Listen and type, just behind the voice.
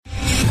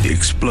The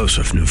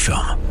explosive new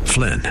film,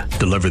 Flynn,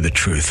 deliver the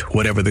truth,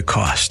 whatever the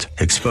cost.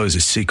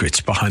 Exposes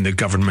secrets behind the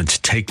government's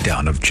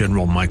takedown of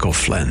General Michael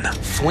Flynn.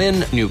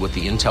 Flynn knew what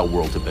the intel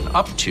world had been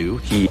up to.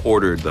 He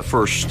ordered the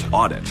first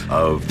audit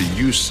of the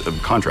use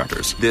of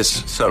contractors.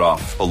 This set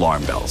off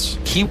alarm bells.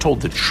 He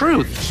told the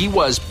truth. He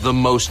was the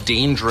most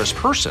dangerous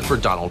person for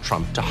Donald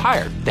Trump to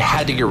hire. They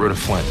had to get rid of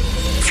Flynn.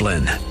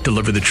 Flynn,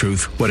 deliver the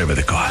truth, whatever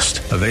the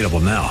cost. Available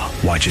now.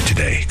 Watch it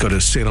today. Go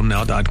to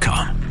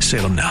salemnow.com.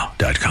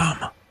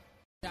 salemnow.com.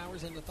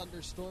 Showers and a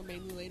thunderstorm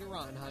mainly later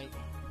on, high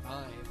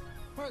 5.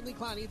 Partly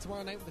cloudy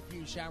tomorrow night with a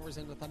few showers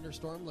and a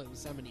thunderstorm, low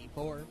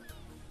 74.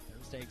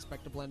 Thursday,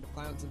 expect a blend of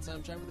clouds and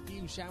sunshine with a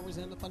few showers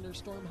and a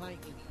thunderstorm, high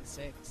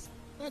 86.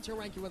 That's your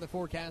ranking weather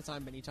forecast.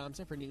 I'm Benny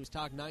Thompson for News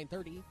Talk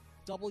 930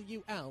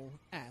 WLSS.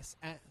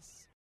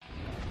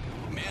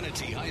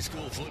 Manatee High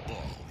School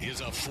football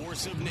is a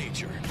force of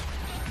nature.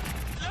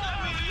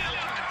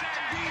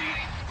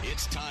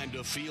 It's time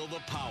to feel the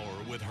power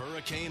with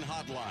Hurricane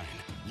Hotline.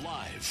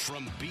 Live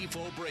from Beef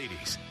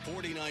O'Brady's,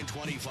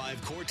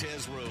 4925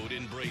 Cortez Road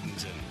in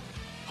Bradenton.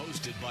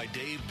 Hosted by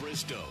Dave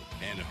Bristow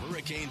and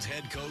Hurricanes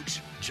head coach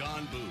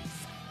John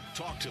Booth.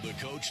 Talk to the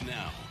coach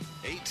now,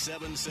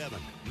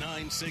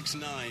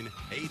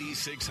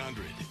 877-969-8600.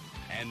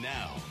 And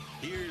now,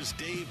 here's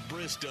Dave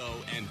Bristow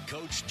and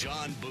Coach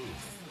John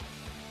Booth.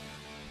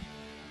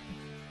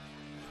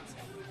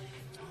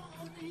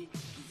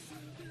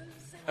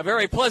 A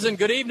very pleasant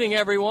good evening,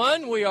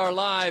 everyone. We are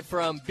live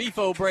from Beef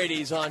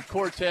O'Brady's on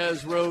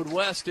Cortez Road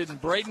West in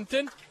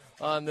Bradenton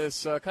on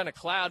this kind of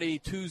cloudy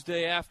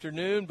Tuesday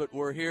afternoon, but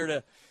we're here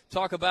to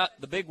talk about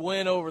the big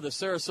win over the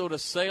Sarasota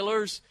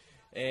Sailors,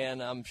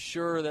 and I'm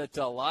sure that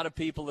a lot of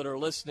people that are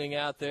listening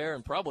out there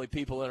and probably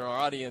people in our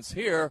audience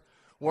here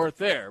weren't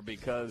there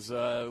because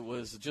it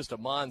was just a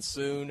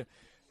monsoon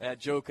at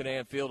Joe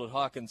Canan Field at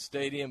Hawkins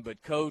Stadium.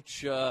 But,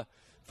 Coach,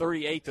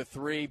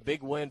 38-3,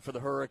 big win for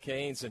the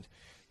Hurricanes, and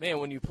man,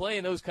 when you play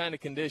in those kind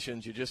of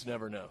conditions, you just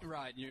never know.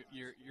 Right,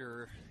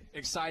 you're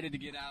excited to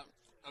get out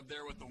up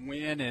there with the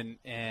win,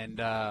 and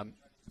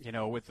you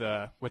know, with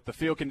the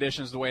field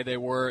conditions the way they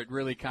were, it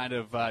really kind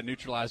of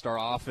neutralized our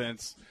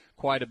offense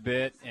quite a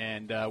bit,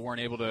 and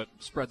weren't able to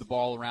spread the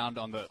ball around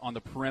on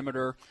the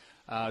perimeter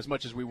as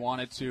much as we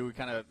wanted to. It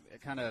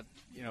kind of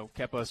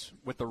kept us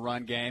with the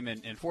run game,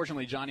 and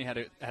fortunately Johnny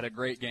had a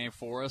great game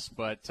for us,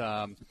 but.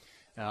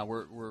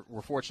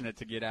 We're fortunate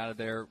to get out of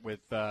there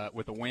with a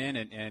win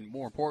and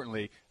more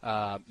importantly,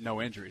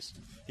 no injuries.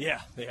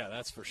 Yeah,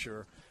 that's for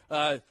sure.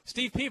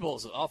 Steve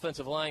Peebles,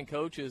 offensive line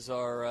coach, is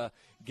our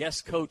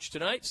guest coach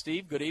tonight.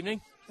 Steve, good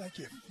evening. Thank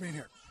you for being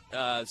here.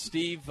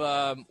 Steve,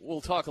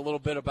 we'll talk a little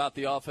bit about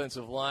the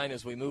offensive line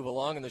as we move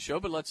along in the show,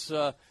 but let's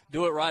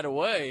do it right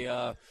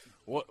away.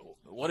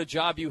 What a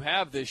job you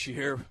have this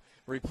year,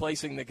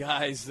 replacing the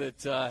guys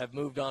that have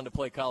moved on to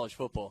play college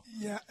football.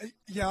 Yeah,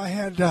 I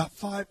had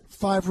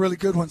five really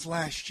good ones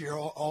last year.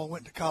 All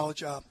went to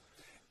college and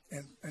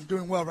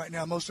doing well right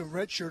now. Most of them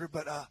redshirted,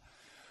 but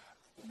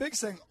big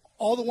thing,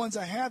 all the ones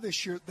I have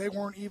this year, they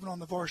weren't even on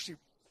the varsity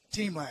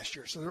team last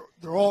year, so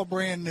they're all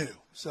brand new.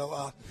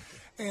 So,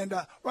 and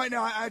right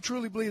now, I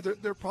truly believe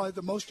they're probably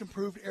the most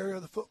improved area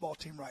of the football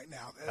team right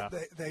now.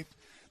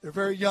 They're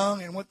very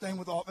young, and one thing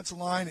with the offensive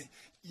line,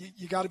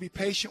 you got to be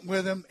patient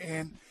with them,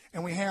 and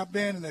we have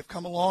been, and they've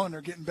come along, and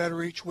they're getting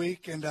better each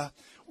week, and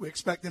we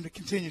expect them to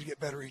continue to get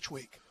better each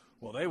week.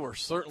 Well, they were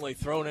certainly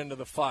thrown into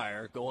the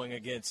fire going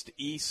against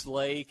East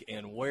Lake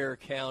and Ware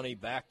County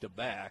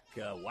back-to-back.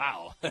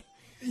 Wow.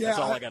 That's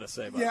all I got to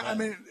say about that. Yeah, I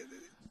mean,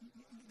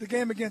 the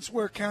game against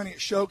Ware County,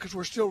 it showed because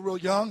we're still real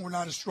young. We're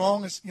not as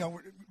strong as,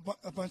 we're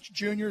a bunch of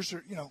juniors,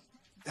 or,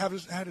 had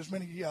as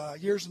many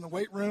years in the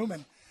weight room,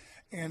 and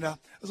it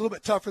was a little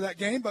bit tough for that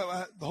game,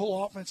 but the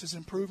whole offense is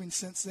improving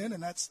since then,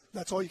 and that's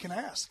all you can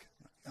ask.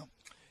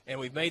 And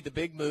we've made the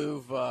big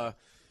move,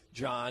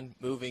 John,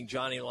 moving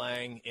Johnny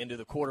Lang into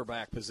the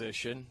quarterback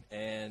position,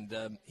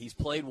 and he's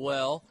played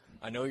well.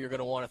 I know you're going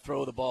to want to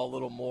throw the ball a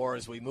little more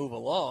as we move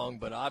along,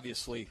 but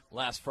obviously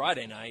last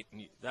Friday night,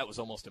 that was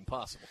almost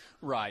impossible.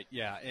 Right,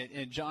 yeah.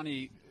 And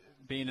Johnny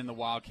being in the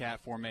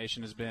Wildcat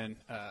formation has been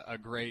a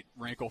great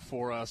wrinkle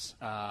for us.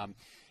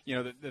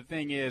 The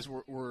thing is,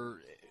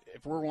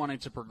 if we're wanting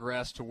to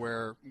progress to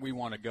where we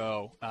want to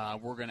go,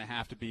 we're going to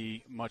have to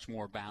be much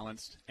more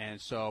balanced. And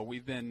so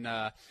we've been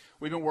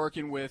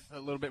working with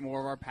a little bit more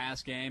of our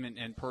pass game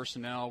and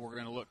personnel. We're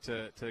going to look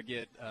to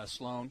get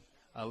Sloan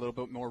a little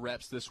bit more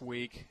reps this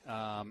week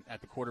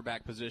at the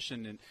quarterback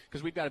position, and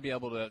because we've got to be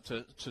able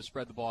to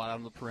spread the ball out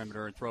on the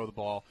perimeter and throw the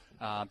ball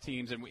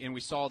teams, and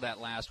we saw that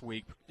last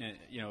week,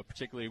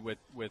 particularly with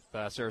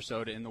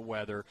Sarasota in the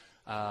weather.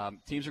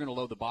 Teams are going to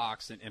load the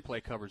box and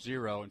play cover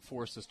zero and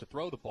force us to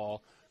throw the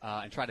ball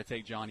and try to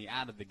take Johnny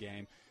out of the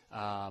game.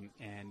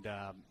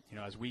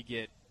 As we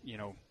get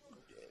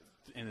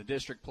in the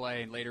district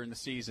play and later in the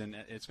season,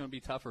 it's going to be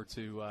tougher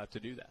to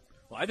do that.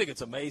 Well, I think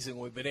it's amazing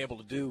we've been able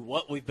to do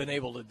what we've been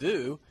able to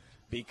do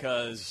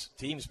because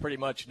teams pretty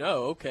much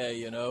know,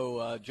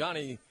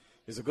 Johnny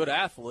is a good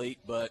athlete,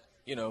 but,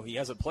 he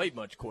hasn't played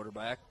much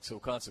quarterback, so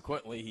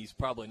consequently he's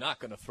probably not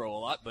going to throw a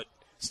lot. But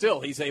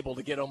still he's able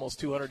to get almost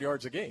 200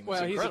 yards a game.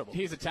 Well, it's incredible.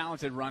 He's a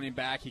talented running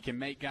back. He can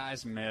make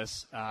guys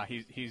miss.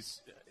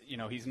 He's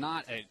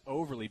not an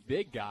overly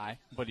big guy,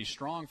 but he's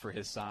strong for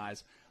his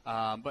size.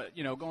 But,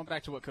 going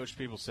back to what Coach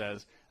Peeble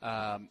says,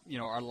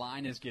 our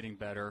line is getting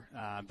better.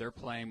 They're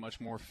playing much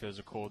more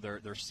physical.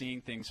 They're seeing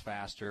things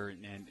faster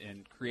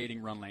and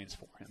creating run lanes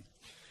for him.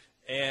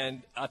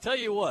 And I'll tell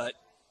you what,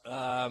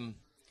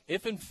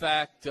 if in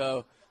fact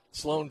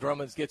Sloan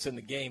Drummond gets in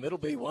the game, it'll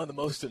be one of the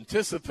most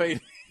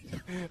anticipated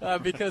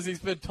because he's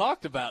been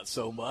talked about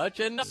so much.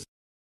 And,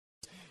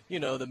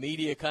 the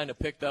media kind of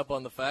picked up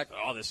on the fact,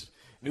 this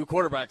new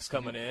quarterback's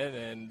coming in.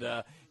 And,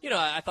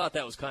 I thought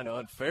that was kind of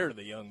unfair to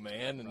the young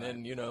man. And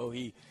then,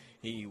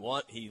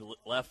 he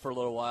left for a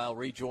little while,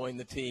 rejoined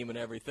the team and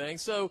everything.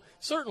 So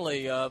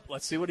certainly,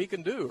 let's see what he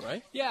can do,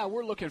 right? Yeah,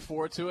 we're looking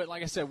forward to it.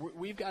 Like I said,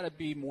 we've got to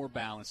be more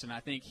balanced, and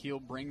I think he'll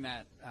bring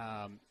that,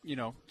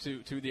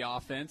 to the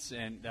offense.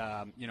 And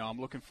I'm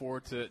looking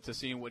forward to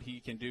seeing what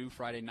he can do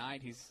Friday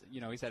night. He's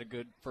had a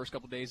good first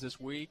couple days this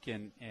week,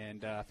 and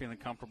feeling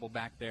comfortable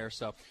back there.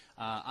 So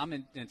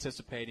I'm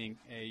anticipating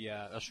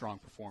a strong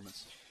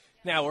performance.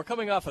 Now, we're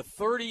coming off a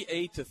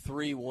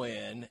 38-3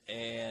 win,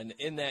 and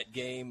in that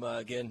game,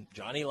 again,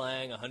 Johnny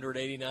Lang,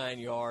 189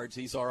 yards.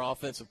 He's our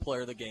offensive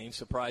player of the game.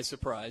 Surprise,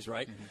 surprise,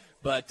 right? Mm-hmm.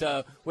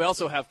 But we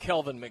also have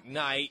Kelvin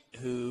McKnight,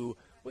 who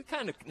we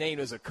kind of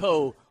named as a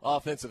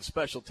co-offensive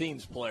special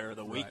teams player of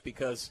the week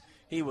because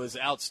he was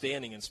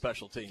outstanding in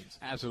special teams.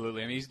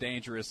 Absolutely. I mean, he's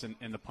dangerous in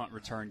the punt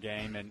return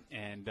game.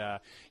 And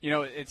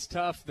it's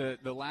tough.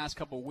 The last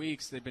couple of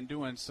weeks, they've been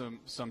doing some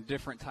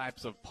different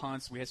types of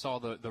punts. We saw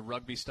the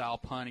rugby-style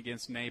punt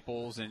against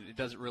Naples, and it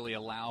doesn't really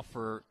allow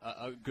for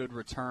a good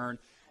return.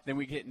 Then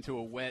we get into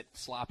a wet,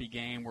 sloppy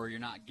game where you're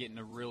not getting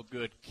a real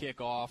good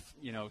kickoff,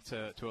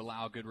 to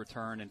allow a good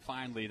return. And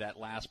finally, that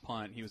last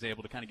punt, he was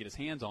able to kind of get his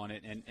hands on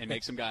it and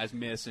make some guys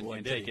miss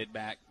and take it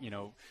back,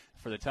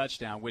 for the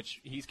touchdown, which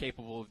he's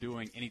capable of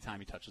doing anytime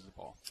he touches the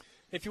ball.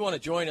 If you want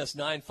to join us,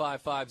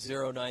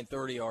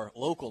 955-0930, our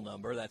local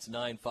number. That's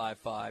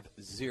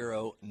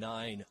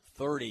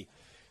 955-0930.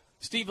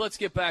 Steve, let's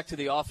get back to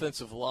the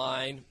offensive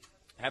line,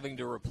 having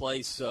to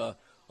replace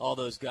all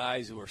those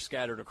guys who are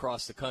scattered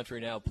across the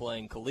country now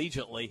playing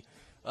collegiately.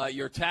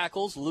 Your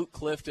tackles, Luke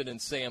Clifton and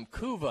Sam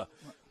Kuva.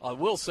 I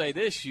will say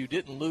this, you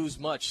didn't lose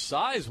much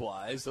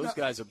size-wise. Those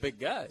guys are big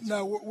guys.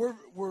 No,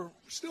 we're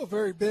still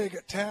very big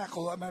at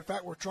tackle. As a matter of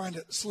fact, we're trying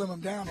to slim them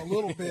down a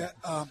little bit.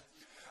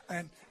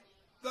 And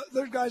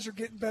those guys are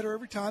getting better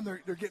every time.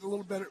 They're getting a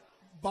little better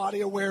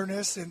body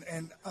awareness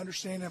and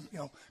understanding,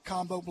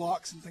 combo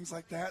blocks and things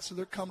like that. So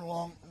they're coming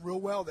along real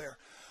well there.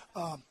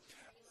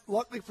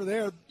 Luckily for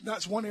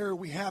that's one area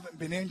we haven't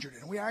been injured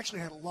in. We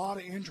actually had a lot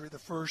of injury the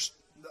first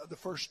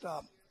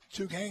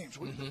 2 games.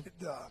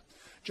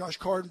 Josh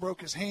Carden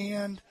broke his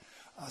hand.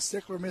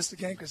 Stickler missed the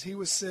game because he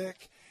was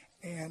sick,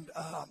 and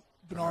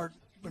Bernard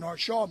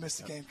Shaw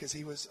missed the game because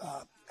he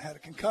had a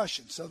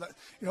concussion. So that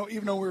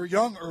even though we were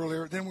young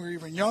earlier, then we were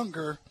even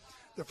younger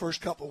the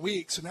first couple of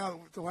weeks. So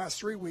now the last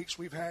 3 weeks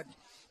we've had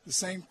the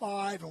same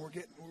 5, and we're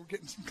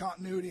getting some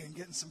continuity and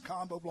getting some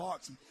combo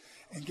blocks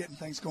and getting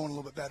things going a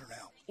little bit better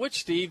now.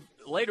 Which, Steve,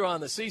 later on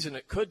in the season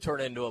it could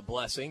turn into a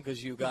blessing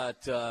because you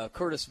got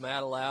Curtis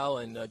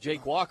Matalau and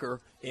Jake Walker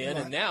in,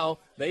 and now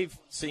they've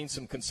seen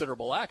some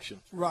considerable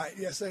action. Right,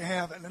 yes, they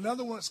have. And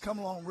another one that's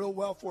coming along real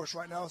well for us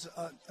right now is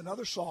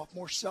another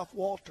sophomore, Seth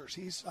Walters.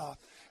 He's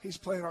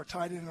playing our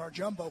tight end in our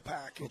jumbo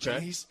package,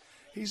 and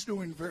he's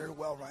doing very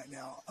well right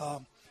now.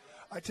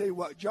 I tell you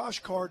what, Josh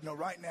Cardinal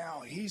right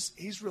now,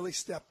 he's really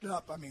stepped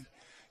up. I mean,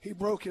 he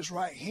broke his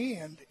right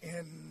hand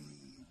in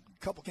a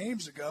couple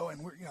games ago,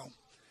 and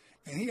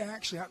and he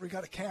actually, after he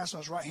got a cast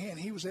on his right hand,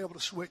 he was able to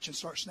switch and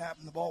start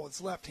snapping the ball with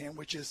his left hand,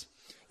 which is,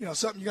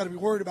 something you got to be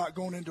worried about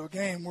going into a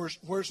game.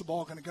 Where's the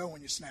ball going to go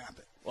when you snap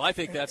it? Well, I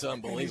think that's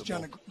unbelievable.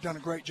 And he's done a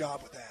great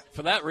job with that.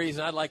 For that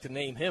reason, I'd like to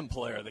name him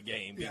player of the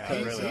game.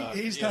 Because,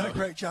 he's done a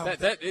great job.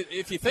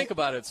 If you think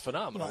about it, it's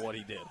phenomenal what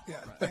he did.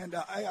 Yeah, and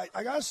I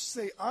got to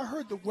say, I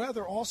heard the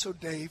weather also,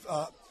 Dave,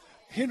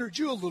 hindered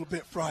you a little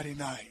bit Friday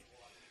night.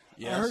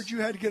 Yes. I heard you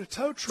had to get a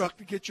tow truck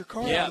to get your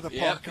car out of the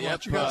parking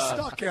lot. You got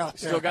stuck out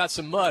there. Still got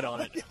some mud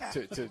on it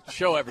to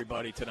show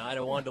everybody tonight.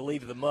 I wanted to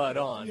leave the mud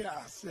on.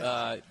 Yes.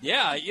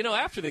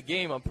 After the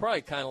game, I'm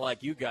probably kind of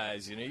like you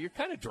guys. You're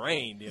kind of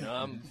drained.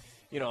 I'm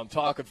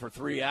talking for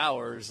 3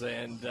 hours,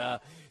 and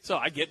so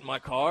I get in my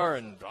car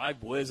and I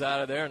whiz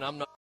out of there, and I'm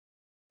not,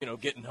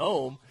 getting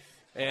home,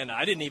 and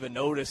I didn't even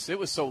notice. It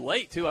was so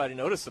late too. I didn't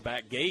notice the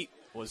back gate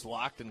was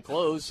locked and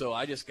closed, so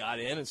I just got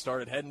in and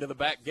started heading to the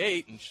back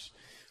gate, and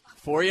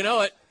before you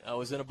know it, I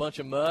was in a bunch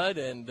of mud,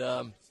 and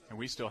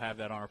we still have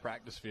that on our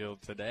practice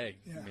field today.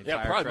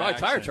 Yeah, probably my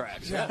tire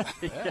tracks. Yeah,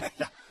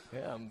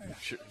 I'm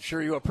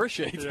sure you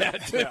appreciate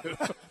that too.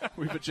 Yeah.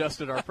 We've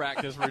adjusted our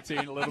practice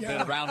routine a little bit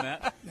around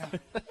that.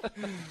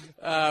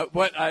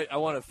 But I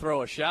want to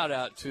throw a shout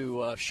out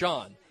to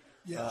Sean,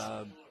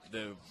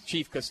 the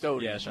chief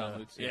custodian. Yeah, Sean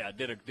Lutz,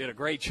 did a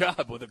great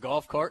job with a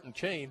golf cart and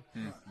chain.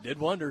 Did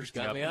wonders,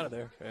 got me out of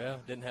there. Yeah,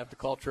 didn't have to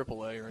call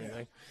AAA or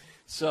anything.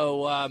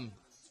 So.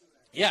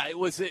 Yeah, it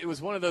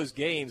was one of those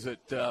games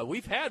that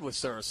we've had with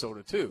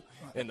Sarasota, too,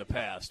 in the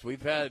past.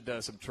 We've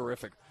had some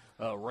terrific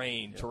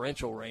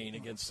torrential rain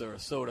against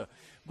Sarasota.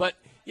 But,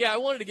 yeah, I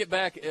wanted to get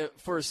back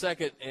for a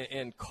second,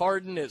 and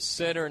Carden at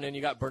center, and then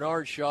you got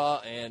Bernard Shaw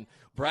and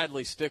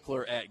Bradley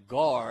Stickler at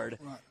guard.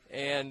 Right.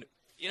 And,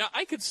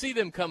 I could see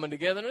them coming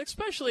together, and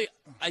especially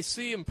I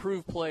see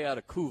improved play out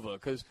of Kuva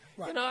because,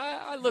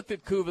 I looked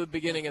at Kuva at the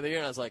beginning of the year,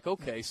 and I was like,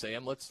 okay,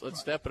 Sam, let's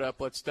step it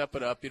up. Let's step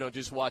it up,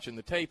 just watching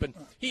the tape. And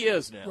he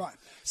is now. Right.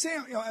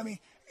 Sam,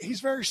 he's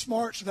very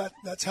smart, so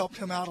that's helped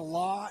him out a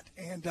lot.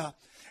 And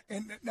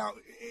now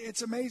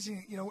it's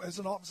amazing, as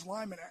an offensive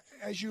lineman,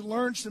 as you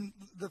learn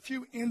the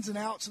few ins and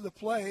outs of the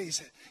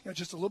plays,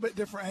 just a little bit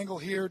different angle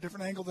here,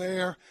 different angle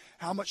there,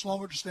 how much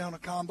longer to stay on a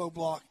combo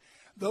block.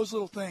 Those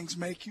little things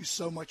make you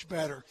so much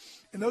better.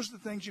 And those are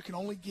the things you can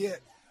only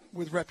get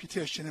with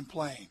repetition and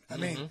playing. I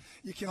mean,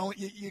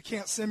 you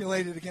can't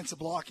simulate it against a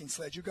blocking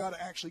sledge. You've got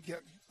to actually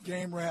get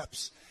game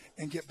reps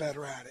and get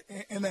better at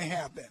it. And they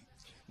have been.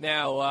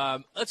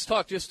 Now, let's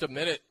talk just a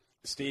minute,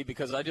 Steve,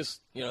 because I just,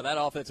 that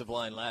offensive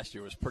line last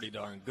year was pretty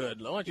darn good.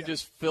 Why don't you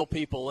just fill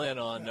people in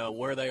on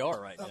where they are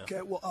right now?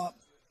 Okay, well,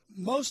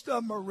 most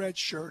of them are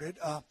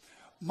redshirted.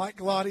 Mike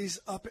Galati's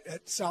up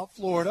at South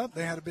Florida.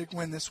 They had a big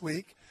win this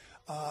week.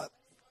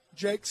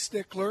 Jake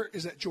Stickler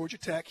is at Georgia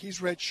Tech. He's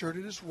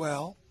redshirted as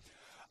well.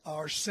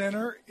 Our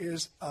center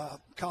is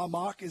Kyle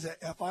Mock is at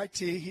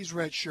FIT. He's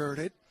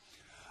redshirted.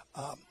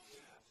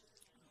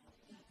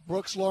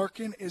 Brooks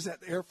Larkin is at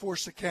the Air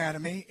Force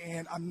Academy,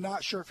 and I'm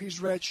not sure if he's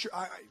redshirt.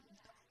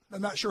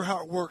 I'm not sure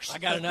how it works. I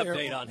got an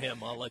update on him.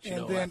 I'll let you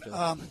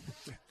know.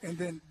 And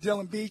then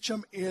Dylan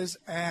Beecham is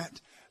at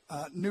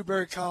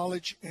Newberry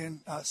College in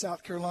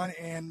South Carolina,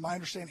 and my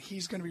understanding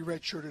he's going to be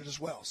redshirted as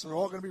well. So they're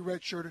all going to be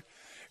redshirted,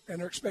 and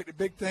they're expecting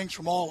big things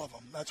from all of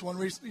them. That's one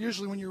reason.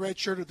 Usually when you're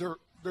redshirted,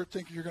 they're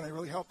thinking you're going to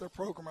really help their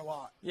program a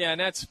lot. Yeah, and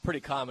that's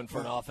pretty common for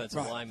an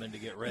offensive lineman to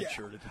get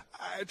redshirted.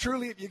 Yeah.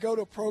 Truly, if you go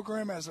to a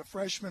program as a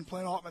freshman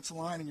playing offensive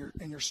line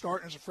and you're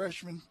starting as a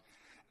freshman,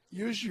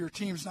 usually your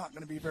team's not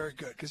going to be very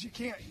good because you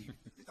can't.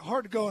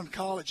 Hard to go in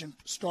college and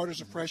start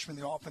as a freshman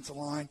in the offensive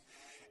line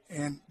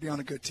and be on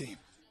a good team.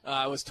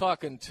 I was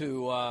talking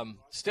to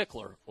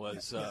Stickler.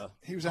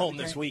 He was home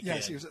this weekend.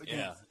 Yes, he was at the game.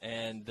 Yeah,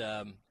 and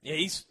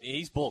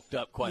he's bulked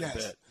up quite a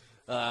bit.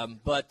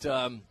 But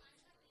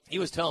he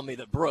was telling me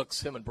that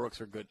him and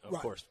Brooks are good, of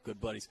course, good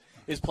buddies,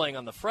 is playing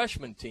on the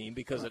freshman team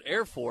because at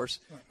Air Force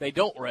they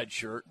don't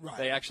redshirt.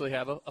 They actually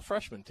have a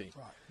freshman team,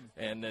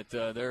 and that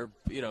they're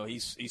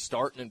he's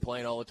starting and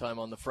playing all the time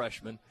on the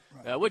freshman,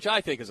 which I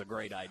think is a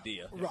great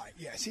idea. Right.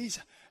 Yes,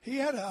 he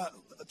had a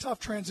tough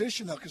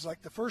transition though because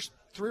like the first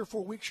 3 or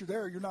 4 weeks you're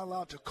there, you're not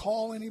allowed to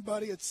call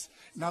anybody. It's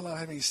not allowed to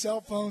have any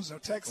cell phones, no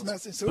text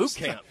messages. So boot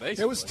camp,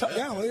 basically. It was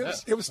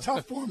it was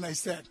tough for him. They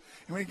said,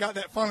 and when he got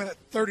finally that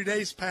 30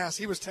 days passed,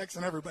 he was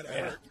texting everybody.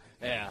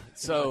 Yeah.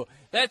 So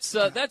that's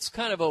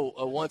kind of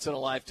a once in a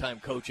lifetime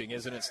coaching,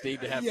 isn't it,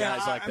 Steve? To have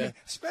guys like that,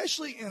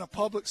 especially in a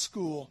public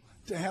school,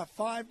 to have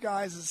 5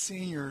 guys as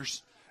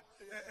seniors.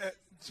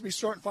 To be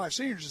starting 5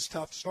 seniors is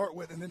tough to start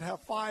with, and then have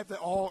 5 that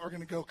all are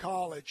going to go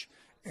college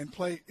and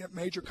play at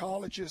major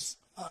colleges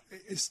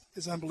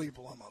is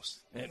unbelievable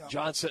almost. And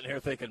John's sitting here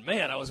thinking,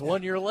 man, I was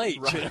 1 year late.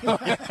 Right.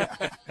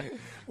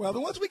 Well,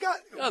 the ones we got,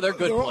 they're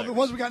good players. The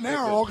ones we got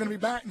now are all going to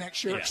be back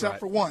next year except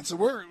for one. So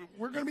we're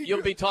going to be.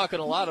 You'll be talking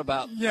a lot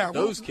about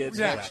those kids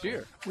next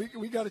year.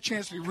 We got a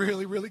chance to be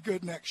really, really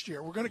good next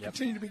year. We're going to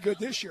continue to be good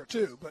this year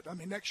too, but I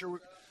mean next year a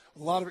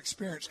lot of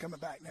experience coming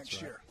back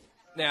next year.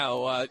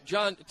 Now,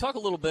 John, talk a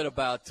little bit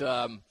about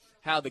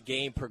how the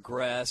game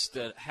progressed.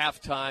 At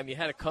halftime, you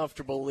had a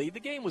comfortable lead.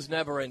 The game was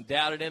never in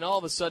doubt, and then all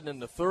of a sudden in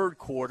the third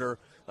quarter,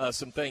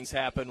 some things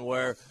happened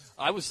where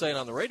I was saying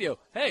on the radio,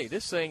 hey,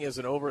 this thing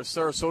isn't over. If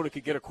Sarasota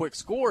could get a quick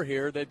score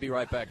here, they'd be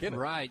right back in it.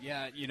 Right,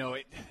 yeah.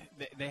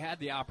 They had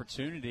the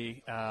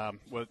opportunity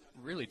with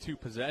really 2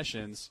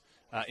 possessions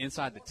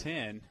inside the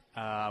 10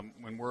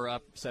 when we're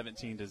up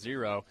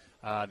 17-0.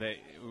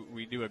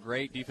 We do a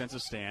great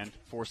defensive stand,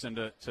 force them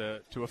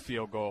to a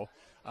field goal.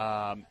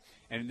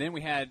 And then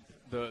we had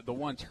the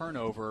one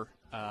turnover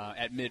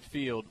at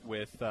midfield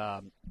with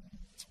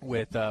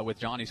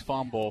Johnny's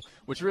fumble,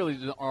 which really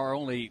is our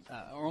only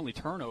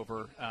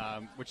turnover,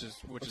 which is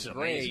great.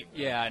 Amazing.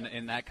 Yeah,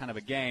 in that kind of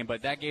a game.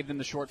 But that gave them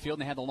the short field,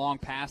 and they had the long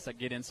pass that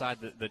get inside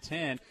the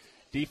 10.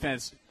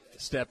 Defense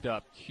stepped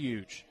up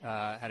huge,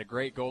 had a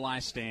great goal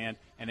line stand,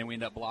 and then we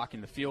ended up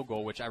blocking the field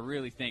goal, which I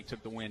really think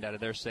took the wind out of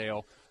their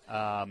sail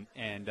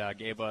and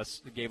gave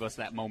us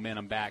that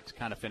momentum back to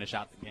kind of finish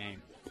out the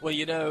game. Well,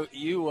 you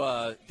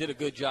did a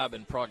good job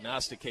in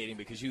prognosticating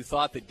because you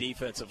thought the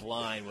defensive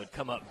line would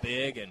come up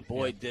big, and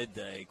boy, did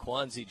they.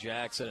 Kwanzi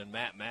Jackson and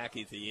Matt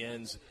Mackey at the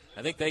ends,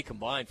 I think they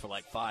combined for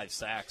like 5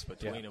 sacks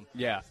between them.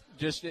 Yeah,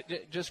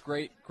 Just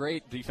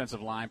great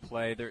defensive line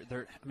play.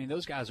 I mean,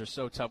 those guys are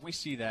so tough. We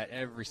see that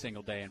every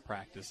single day in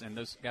practice, and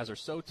those guys are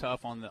so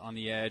tough on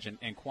the edge.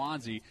 And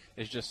Kwanzi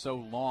is just so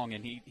long,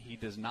 and he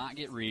does not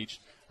get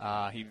reached.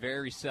 He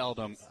very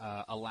seldom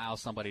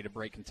allows somebody to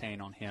break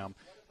contain on him.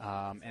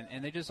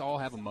 And they just all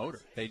have a motor.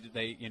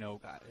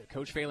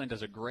 Coach Phelan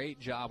does a great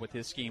job with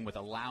his scheme with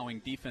allowing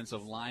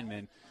defensive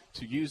linemen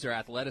to use their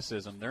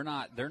athleticism. They're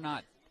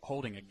not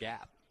holding a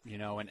gap,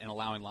 and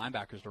allowing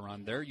linebackers to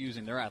run. They're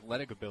using their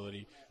athletic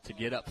ability to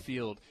get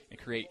upfield and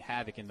create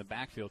havoc in the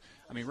backfield.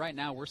 I mean, right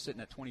now we're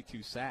sitting at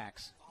 22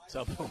 sacks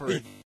for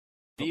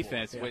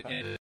defense.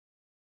 It's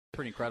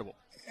pretty incredible.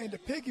 And to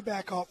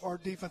piggyback off our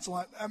defensive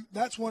line,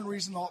 that's one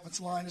reason the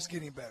offensive line is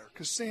getting better,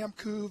 because Sam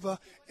Kuva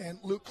and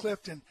Luke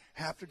Clifton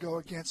have to go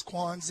against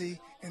Kwanzi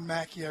and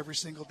Mackey every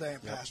single day in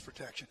pass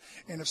protection.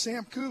 And if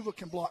Sam Kuva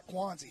can block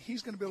Kwanzi,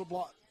 he's going to be able to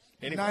block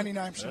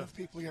 99% of the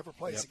people he ever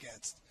plays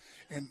against.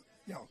 And,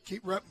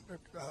 keep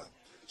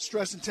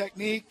stressing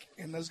technique,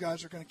 and those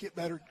guys are going to get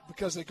better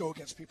because they go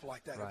against people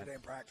like that every day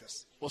in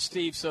practice. Well,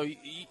 Steve, so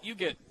you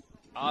get –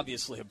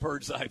 obviously a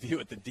bird's eye view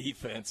at the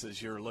defense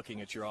as you're looking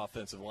at your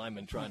offensive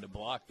linemen trying to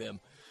block them.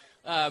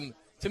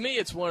 To me,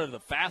 it's one of the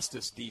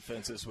fastest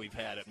defenses we've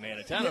had at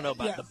Manatee. I don't know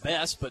about the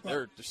best, but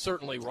they're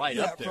certainly right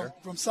up there.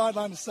 From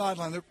sideline to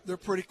sideline, they're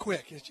pretty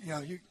quick.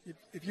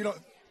 If you don't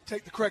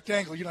take the correct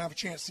angle, you don't have a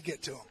chance to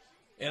get to them.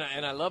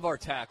 And I love our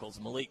tackles,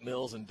 Malik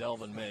Mills and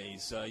Delvin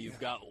Mays.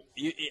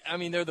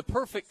 They're the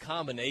perfect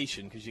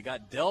combination because you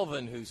got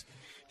Delvin, who's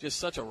just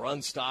such a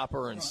run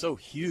stopper and so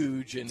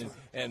huge,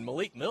 and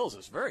Malik Mills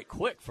is very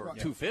quick for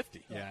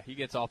 250. Yeah, he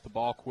gets off the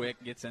ball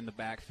quick, gets in the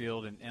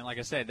backfield, and like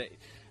I said,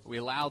 we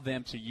allow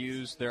them to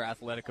use their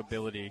athletic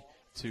ability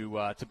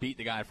to beat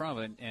the guy in front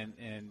of them,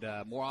 and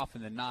more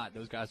often than not,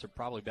 those guys are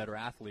probably better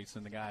athletes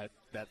than the guy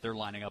that they're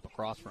lining up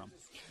across from.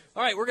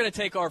 All right, we're going to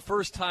take our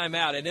first time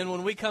out, and then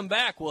when we come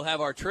back, we'll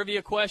have our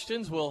trivia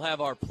questions, we'll have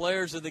our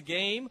players of the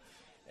game,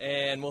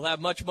 and we'll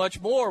have much,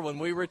 much more when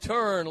we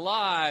return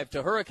live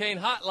to Hurricane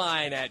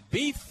Hotline at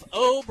Beef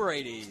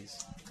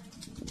O'Brady's.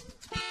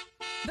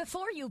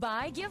 Before you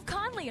buy, give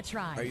Conley a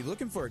try. Are you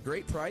looking for a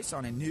great price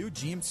on a new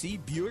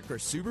GMC, Buick, or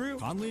Subaru?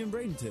 Conley and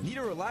Bradenton. Need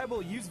a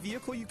reliable used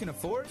vehicle you can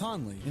afford?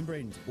 Conley and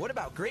Bradenton. What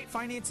about great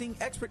financing,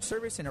 expert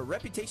service, and a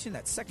reputation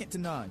that's second to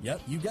none?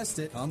 Yep, you guessed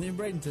it. Conley and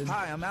Bradenton.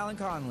 Hi, I'm Alan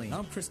Conley.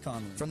 I'm Chris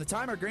Conley. From the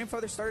time our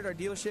grandfather started our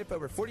dealership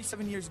over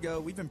 47 years ago,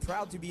 we've been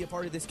proud to be a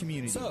part of this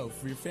community. So,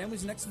 for your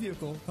family's next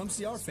vehicle, come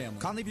see our family.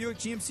 Conley Buick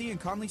GMC and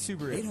Conley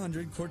Subaru.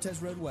 800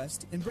 Cortez Road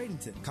West in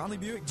Bradenton. Conley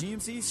Buick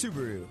GMC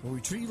Subaru. Where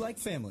we treat you like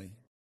family.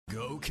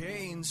 Go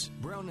Canes!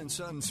 Brown &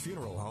 Sons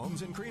Funeral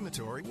Homes and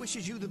Crematory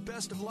wishes you the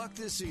best of luck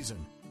this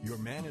season. Your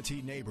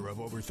Manatee neighbor of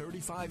over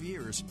 35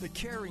 years, the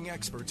caring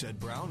experts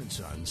at Brown &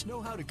 Sons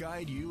know how to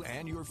guide you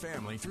and your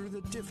family through the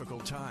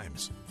difficult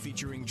times.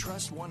 Featuring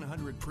Trust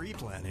 100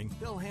 pre-planning,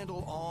 they'll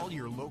handle all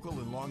your local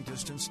and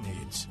long-distance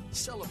needs.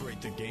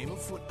 Celebrate the game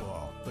of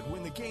football, but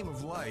when the game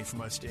of life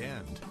must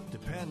end,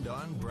 depend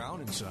on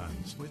Brown &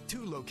 Sons, with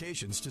 2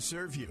 locations to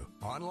serve you.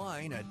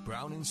 Online at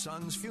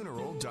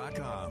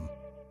brownandsonsfuneral.com.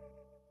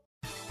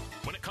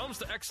 When it comes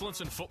to excellence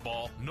in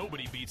football,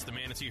 nobody beats the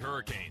Manatee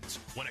Hurricanes.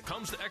 When it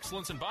comes to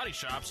excellence in body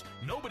shops,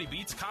 nobody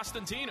beats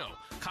Costantino.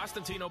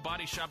 Costantino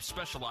Body Shop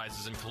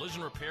specializes in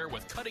collision repair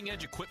with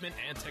cutting-edge equipment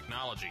and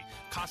technology.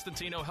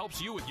 Costantino helps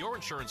you with your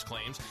insurance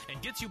claims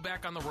and gets you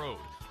back on the road.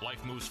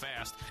 Life moves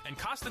fast, and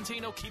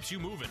Costantino keeps you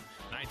moving.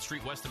 9th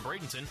Street West in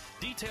Bradenton.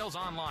 Details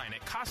online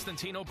at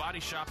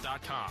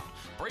CostantinoBodyShop.com.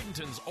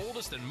 Bradenton's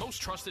oldest and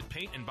most trusted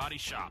paint and body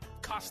shop.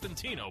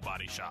 Costantino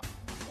Body Shop.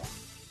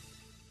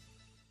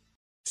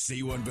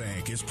 C1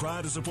 Bank is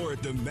proud to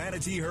support the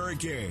Manatee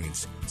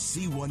Hurricanes.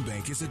 C1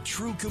 Bank is a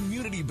true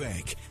community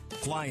bank.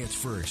 Clients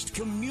first,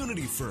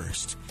 community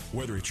first.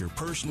 Whether it's your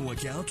personal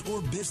account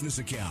or business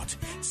account,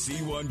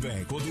 C1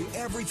 Bank will do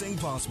everything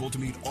possible to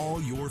meet all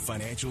your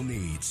financial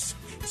needs.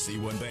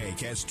 C1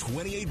 Bank has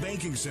 28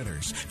 banking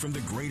centers from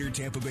the greater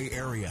Tampa Bay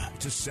area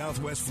to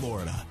Southwest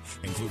Florida,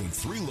 including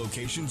 3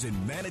 locations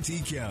in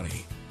Manatee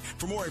County.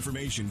 For more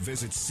information,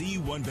 visit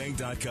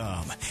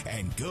C1Bank.com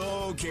and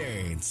go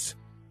Canes.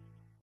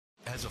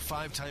 As a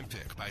 5-time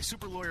pick by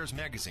Super Lawyers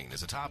Magazine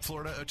as a top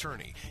Florida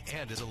attorney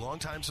and as a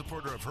longtime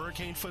supporter of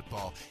Hurricane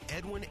football,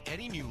 Edwin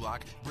Eddie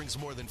Newlock brings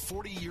more than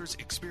 40 years'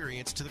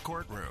 experience to the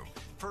courtroom.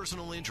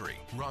 Personal injury,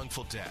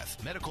 wrongful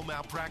death, medical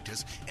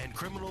malpractice, and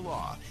criminal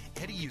law.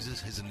 Eddie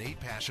uses his innate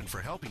passion for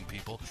helping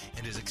people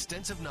and his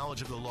extensive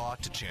knowledge of the law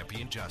to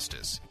champion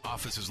justice.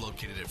 Office is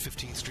located at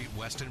 15th Street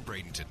West in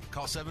Bradenton.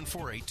 Call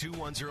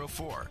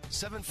 748-2104.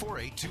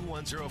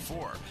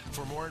 748-2104.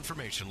 For more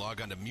information,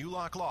 log on to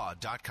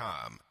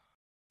MewlockLaw.com.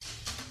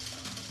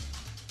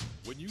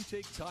 When you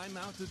take time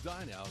out to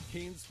dine out,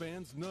 Canes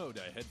fans know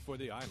to head for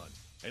the island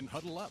and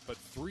huddle up at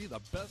 3 of the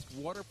best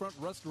waterfront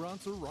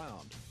restaurants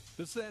around.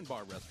 The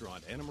Sandbar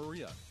Restaurant, Anna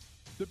Maria,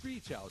 the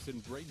Beach House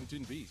in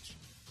Bradenton Beach,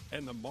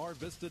 and the Mar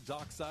Vista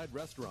Dockside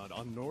Restaurant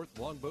on North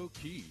Longboat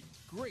Key.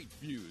 Great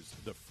views,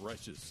 the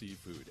freshest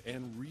seafood,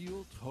 and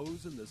real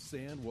toes in the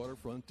sand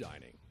waterfront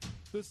dining.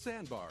 the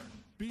Sandbar,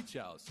 Beach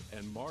House,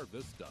 and Mar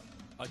Vista.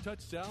 A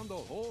touchdown the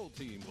whole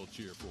team will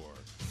cheer for.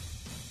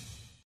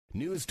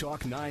 News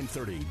Talk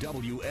 930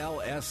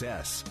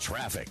 WLSS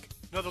Traffic.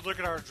 Another look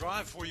at our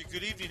drive for you.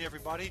 Good evening,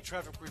 everybody.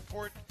 Traffic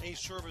report, a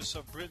service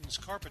of Britain's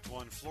Carpet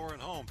One Floor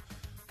and Home.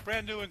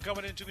 Brand new and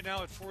coming into me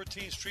now at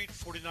 14th Street,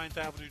 49th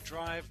Avenue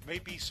Drive.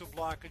 Maybe some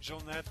blockage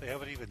on that. They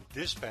haven't even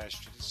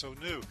dispatched it. It's so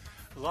new.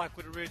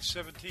 Lockwood Ridge,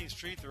 17th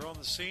Street. They're on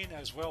the scene,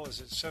 as well as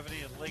at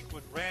 70 and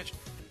Lakewood Ranch.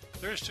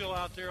 They're still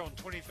out there on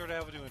 23rd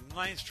Avenue and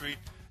 9th Street.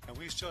 And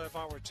we still have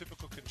our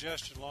typical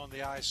congestion along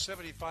the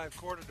I-75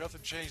 corridor.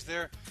 Nothing changed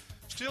there.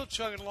 Still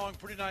chugging along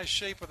pretty nice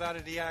shape without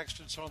any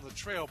accidents on the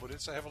trail, but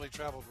it's a heavily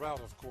traveled route,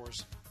 of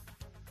course.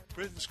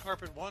 Britain's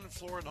Carpet One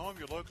Floor and Home,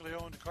 your locally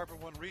owned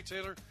Carpet One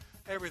retailer.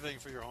 Everything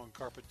for your home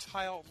carpet,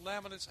 tile,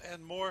 laminates,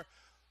 and more.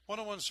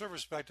 One-on-one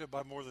service backed up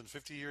by more than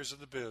 50 years in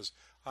the biz.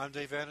 I'm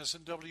Dave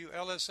Anderson,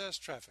 WLSS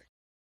Traffic.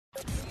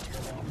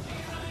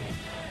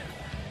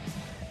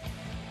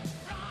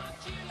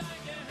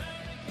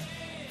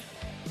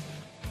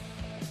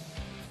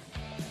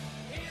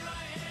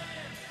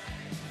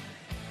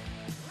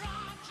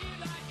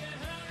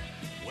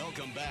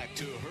 Welcome back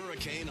to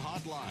Hurricane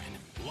Hotline,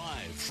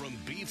 live from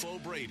Beef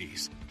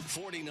O'Brady's,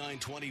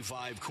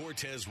 4925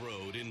 Cortez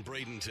Road in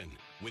Bradenton,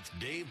 with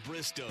Dave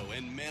Bristow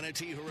and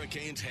Manatee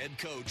Hurricanes head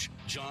coach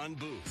John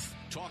Booth.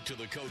 Talk to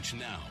the coach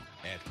now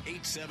at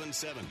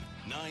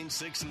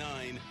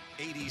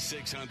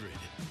 877-969-8600.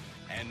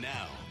 And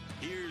now,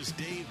 here's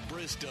Dave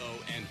Bristow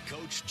and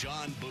Coach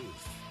John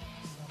Booth.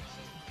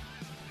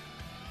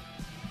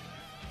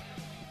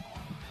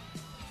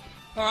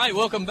 All right,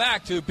 welcome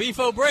back to Beef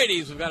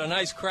O'Brady's. We've got a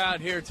nice crowd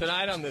here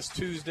tonight on this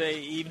Tuesday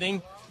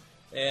evening.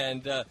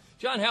 And,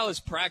 John, how has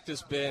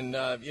practice been?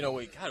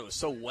 It was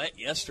so wet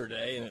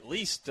yesterday, and at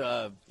least,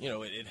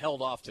 it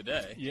held off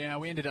today. Yeah,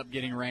 we ended up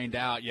getting rained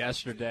out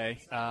yesterday.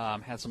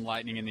 Had some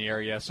lightning in the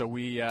area, so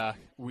we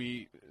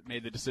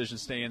made the decision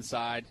to stay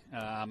inside,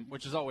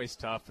 which is always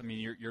tough. I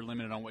mean, you're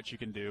limited on what you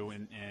can do,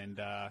 and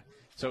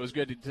so it was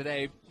good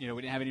today. We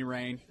didn't have any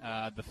rain.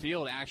 The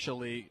field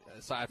actually,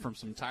 aside from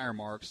some tire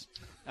marks,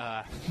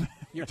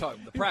 you're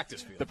talking the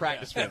practice field. The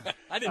practice field.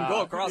 I didn't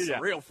go across the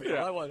real field.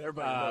 Yeah. I want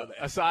everybody to know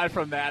that. Aside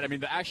from that, I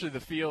mean,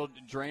 the field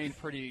drained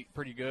pretty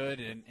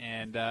good,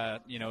 and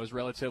it was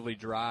relatively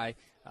dry.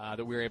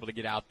 That we were able to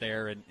get out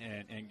there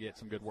and get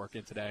some good work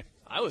in today.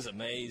 I was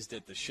amazed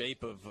at the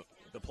shape of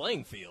the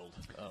playing field.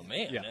 Oh,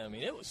 man. Yeah. I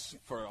mean, it was,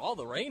 for all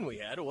the rain we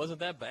had, it wasn't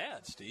that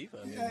bad, Steve.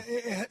 I mean,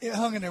 it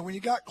hung in there. When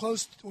you got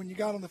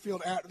on the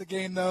field after the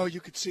game, though, you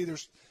could see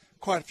there's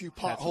quite a few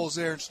potholes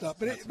there and stuff.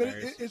 But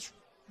it's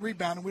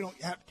rebounding. We don't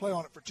have to play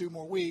on it for 2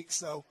 more weeks,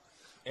 so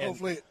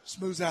hopefully it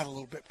smooths out a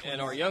little bit.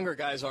 And our younger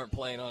guys aren't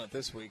playing on it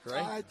this week,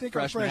 right? I think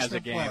freshman has a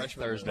play. game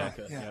Thursday.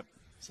 Okay. Yeah. Yep.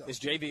 So. Is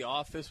JV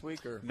off this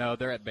week? Or No,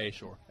 they're at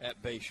Bayshore.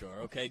 At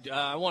Bayshore, okay.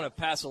 I want to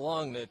pass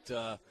along that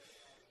the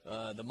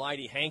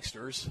mighty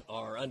Hanksters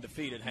are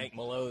undefeated. Hank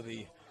Mallow,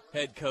 the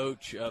head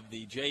coach of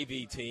the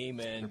JV team,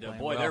 and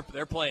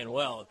they're playing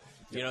well.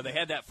 They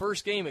had that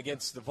first game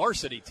against the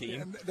varsity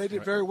team. And they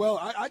did very well.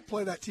 I'd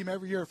play that team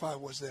every year if I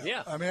was there.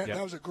 Yeah. I mean,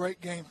 that was a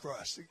great game for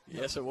us.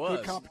 Yes, it was.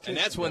 Good competition.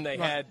 And that's when they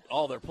had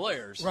all their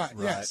players. Right,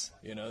 yes.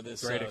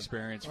 This great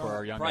experience for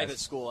our young private guys.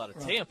 school out of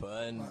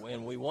Tampa,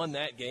 and we won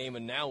that game,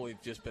 and now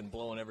we've just been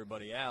blowing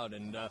everybody out.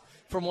 And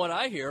from what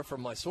I hear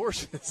from my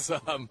sources,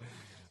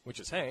 which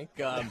is Hank,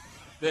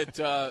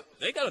 that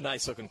they got a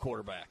nice-looking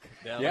quarterback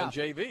down on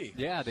JV.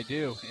 Yeah, they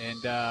do,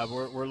 and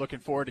we're looking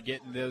forward to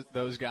getting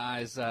those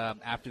guys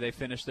after they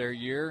finish their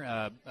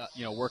year,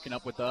 working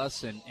up with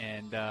us and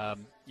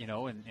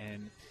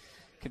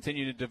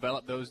continue to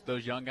develop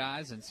those young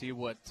guys and see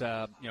what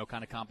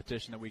kind of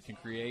competition that we can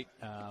create,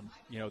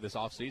 this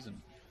off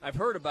season. I've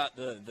heard about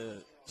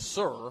the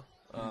Sir.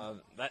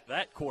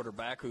 That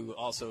quarterback who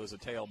also is a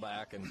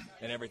tailback and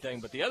everything,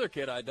 but the other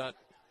kid I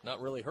not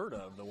really heard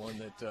of, the one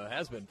that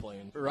has been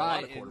playing a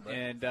lot of quarterback.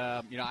 And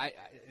I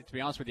to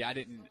be honest with you, I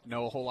didn't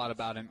know a whole lot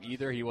about him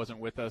either. He wasn't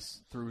with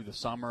us through the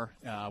summer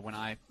when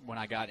I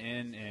got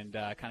in, and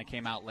kind of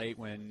came out late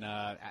when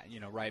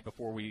right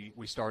before we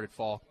started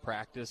fall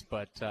practice.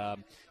 But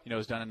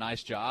has done a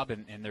nice job,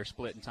 and they're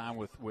splitting time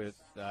with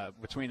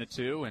between the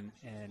two, and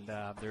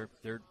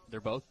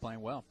they're both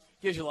playing well.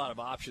 Gives you a lot of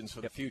options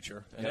for the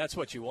future, and that's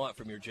what you want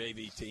from your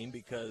JV team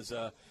because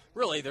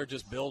really they're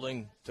just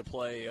building to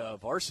play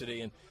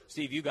varsity. And,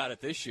 Steve, you got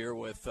it this year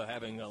with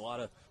having a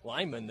lot of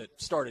linemen that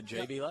started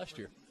JV last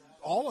year.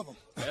 All of them.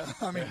 Yeah.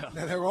 I mean,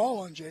 they were all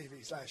on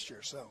JVs last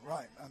year, so,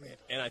 right. I mean,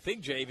 and I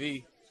think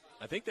JV,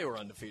 they were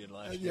undefeated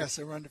last year. Yes,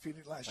 they were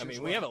undefeated last year. I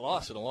mean, we haven't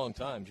lost in a long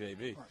time,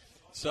 JV. Right.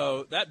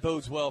 So that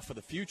bodes well for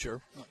the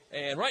future. Right.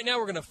 And right now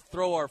we're going to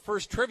throw our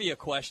first trivia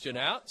question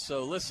out,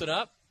 so listen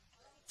up.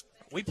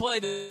 We play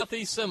the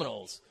Southeast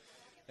Seminoles,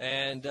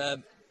 and,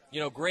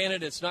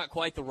 granted it's not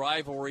quite the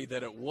rivalry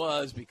that it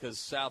was because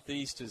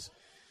Southeast is,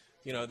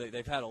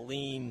 they've had a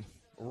lean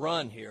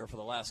run here for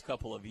the last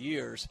couple of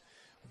years,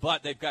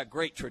 but they've got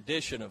great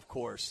tradition, of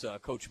course.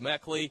 Coach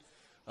Meckley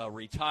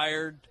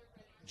retired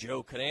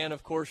Joe Canan,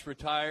 of course,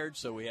 retired,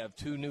 so we have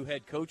 2 new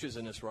head coaches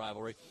in this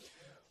rivalry.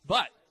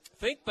 But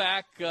think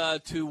back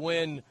to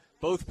when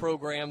both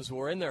programs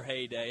were in their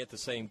heyday at the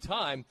same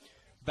time,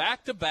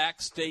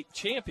 back-to-back state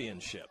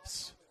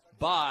championships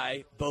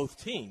by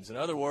both teams. In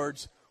other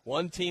words,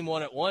 one team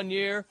won it one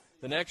year,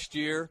 the next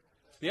year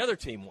the other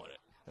team won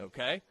it,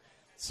 okay?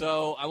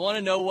 So I want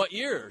to know what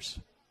years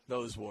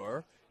those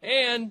were,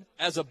 and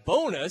as a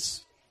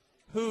bonus,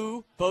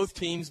 who both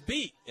teams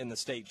beat in the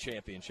state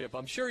championship.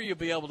 I'm sure you'll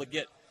be able to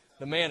get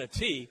the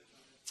Manatee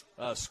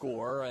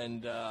score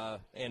and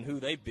who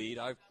they beat.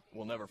 I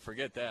will never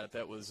forget that.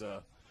 That was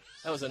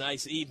a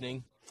nice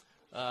evening.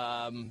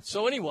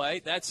 So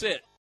anyway, that's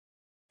it.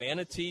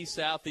 Manatee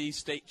Southeast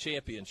State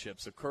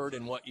Championships occurred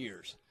in what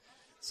years?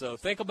 So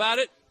think about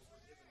it.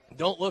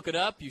 Don't look it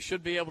up. You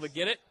should be able to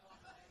get it.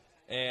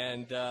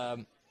 And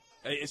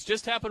it's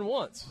just happened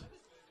once.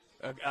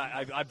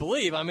 I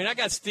believe. I mean, I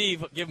got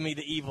Steve giving me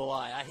the evil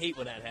eye. I hate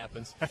when that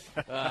happens.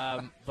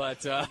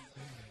 But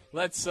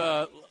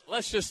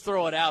let's just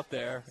throw it out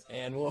there,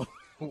 and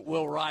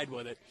we'll ride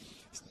with it.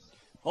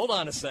 Hold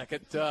on a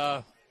second.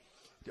 We're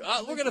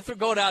going to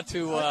go out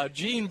to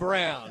Gene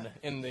Brown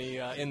in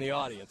the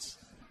audience.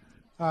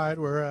 All right,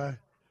 we're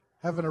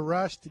having a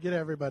rush to get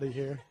everybody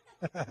here.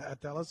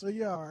 Tell us who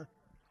you are.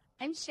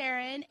 I'm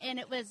Sharon, and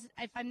it was,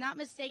 if I'm not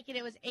mistaken,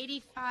 it was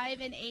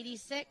 85 and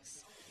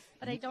 86,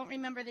 but I don't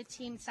remember the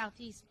team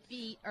Southeast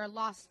beat or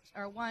lost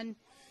or won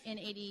in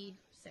 86.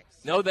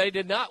 No, they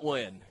did not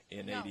win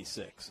in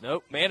 86.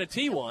 Nope,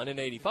 Manatee won in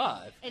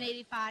 85. In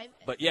 85.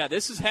 But, yeah,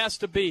 has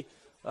to be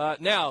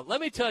now,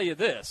 let me tell you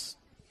this.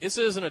 This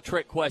isn't a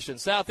trick question.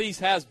 Southeast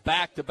has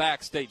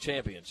back-to-back state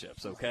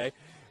championships, okay?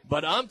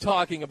 But I'm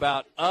talking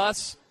about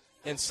us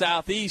and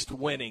Southeast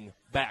winning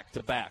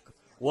back-to-back.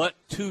 What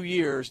 2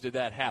 years did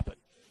that happen?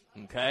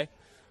 Okay?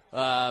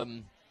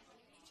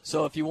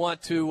 So if you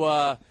want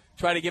to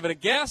try to give it a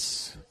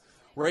guess,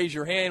 raise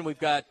your hand. We've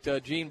got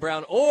Gene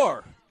Brown.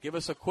 Or give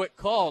us a quick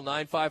call,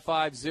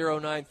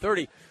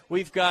 955-0930.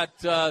 We've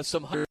got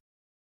some hundreds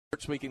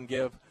we can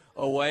give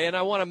away. And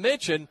I want to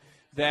mention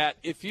that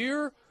if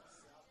you're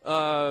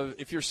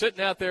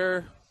sitting out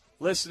there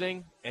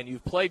listening and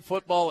you've played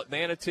football at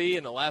Manatee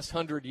in the last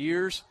 100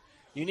 years,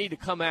 you need to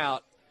come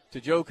out to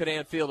Joe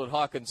Canan Field at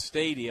Hawkins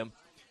Stadium.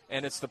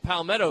 And it's the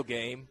Palmetto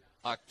game,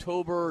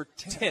 October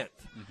 10th.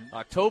 Mm-hmm.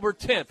 October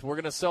 10th, we're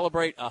going to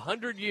celebrate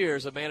 100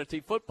 years of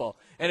Manatee football.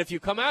 And if you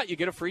come out, you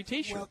get a free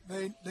T-shirt.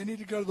 Well, they need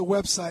to go to the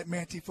website,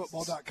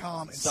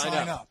 manateefootball.com, and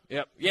sign up.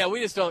 Yep. Yeah,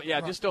 we just don't,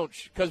 just don't,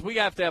 because we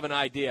have to have an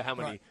idea how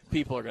many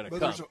people are going to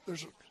come.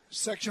 There's a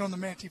section on the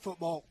Manatee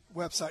Football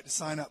website to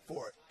sign up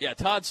for it. Yeah,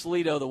 Todd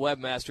Salito, the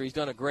webmaster, he's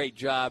done a great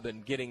job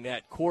in getting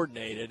that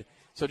coordinated.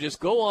 So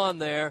just go on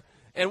there,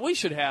 and we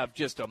should have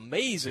just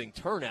amazing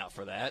turnout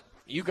for that.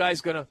 You guys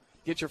going to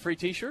get your free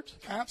T-shirts?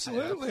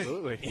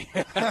 Absolutely.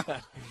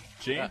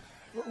 Gene?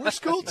 We're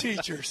school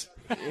teachers.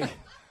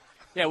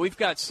 Yeah, we've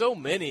got so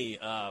many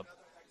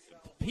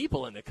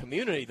people in the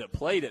community that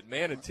played at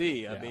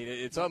Manatee. I mean,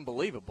 it's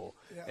unbelievable.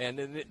 Yeah.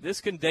 And this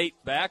can date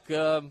back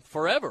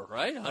forever,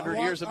 right? 100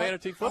 years of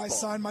Manatee football. I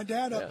signed my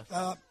dad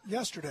up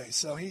yesterday,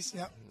 so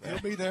he'll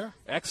be there.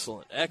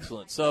 Excellent.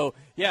 So,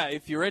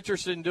 if you're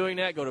interested in doing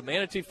that, go to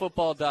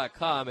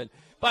manateefootball.com. And,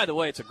 by the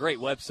way, it's a great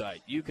website.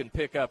 You can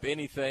pick up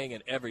anything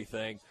and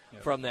everything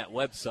from that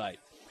website.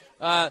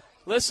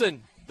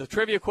 Listen, the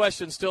trivia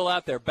question's still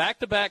out there.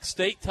 Back-to-back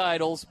state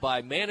titles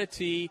by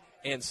Manatee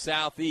and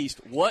Southeast.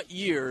 What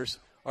years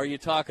are you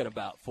talking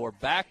about for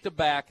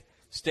back-to-back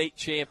state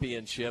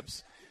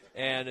championships?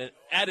 And an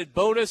added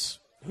bonus,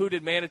 who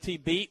did Manatee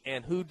beat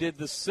and who did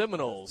the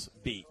Seminoles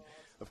beat?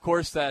 Of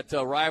course, that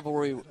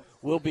rivalry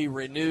will be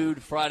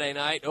renewed Friday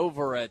night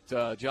over at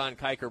John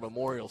Kiker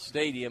Memorial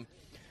Stadium.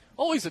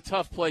 Always a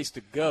tough place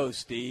to go,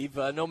 Steve,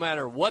 no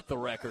matter what the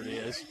record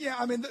is. Yeah,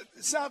 I mean, the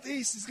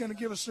Southeast is going to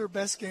give us their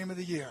best game of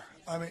the year.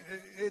 I mean,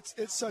 it's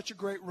such a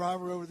great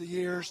rivalry over the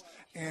years,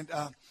 and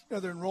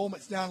their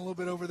enrollment's down a little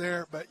bit over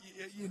there, but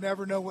you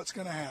never know what's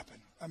going to happen.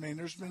 I mean,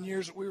 there's been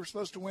years that we were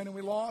supposed to win and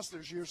we lost.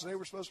 There's years they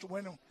were supposed to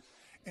win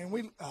and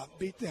we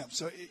beat them.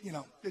 So,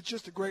 it's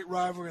just a great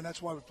rivalry, and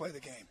that's why we play the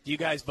game. Do you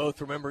guys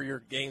both remember your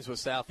games with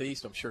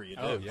Southeast? I'm sure you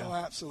do. Oh,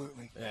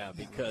 absolutely. Yeah,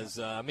 because,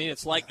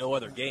 it's like no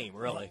other game,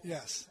 really.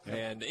 Yes.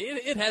 And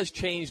it has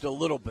changed a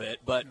little bit,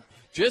 but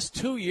just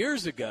 2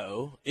 years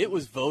ago, it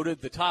was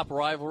voted the top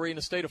rivalry in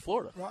the state of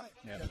Florida. Right.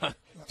 Yeah.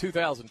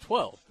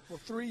 2012. Well,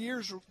 3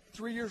 years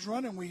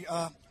running, we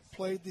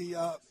played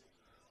the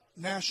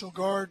National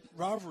Guard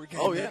rivalry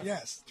game. Oh, yeah.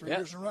 Yes, 3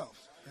 years in a row.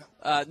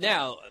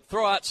 Now,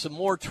 throw out some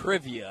more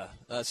trivia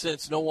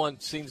since no one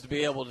seems to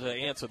be able to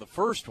answer the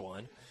first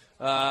one.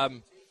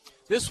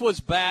 This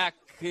was back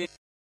in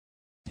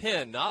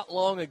 10, not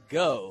long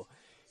ago.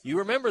 You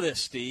remember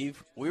this,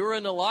 Steve. We were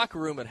in the locker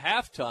room at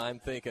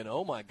halftime thinking,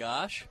 oh, my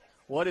gosh,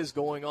 what is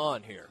going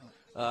on here?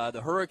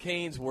 The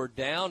Hurricanes were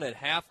down at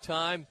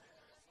halftime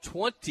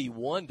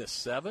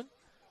 21-7.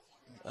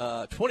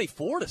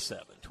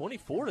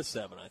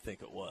 24-7, I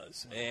think it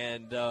was.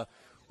 And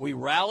we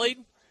rallied.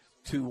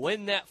 to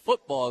win that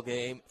football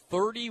game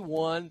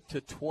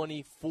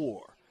 31-24.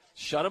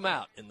 Shut them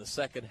out in the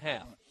second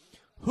half.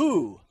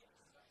 Who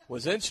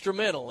was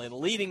instrumental in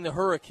leading the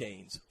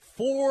Hurricanes?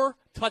 4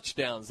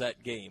 touchdowns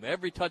that game.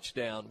 Every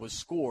touchdown was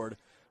scored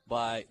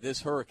by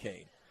this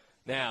Hurricane.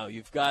 Now,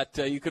 you've got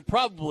you could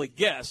probably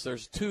guess.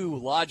 There's 2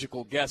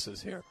 logical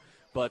guesses here.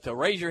 But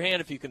raise your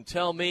hand if you can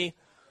tell me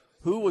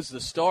who was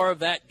the star of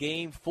that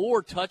game.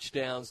 4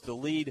 touchdowns to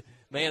lead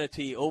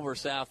Manatee over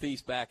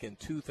Southeast back in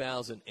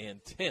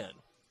 2010.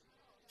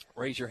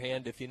 Raise your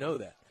hand if you know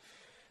that.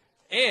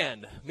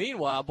 And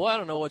meanwhile, boy, I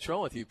don't know what's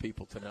wrong with you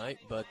people tonight,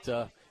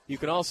 but you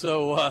can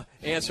also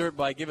answer it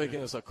by giving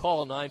us a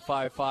call,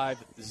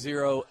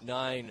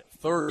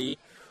 955-0930.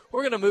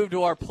 We're going to move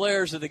to our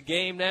players of the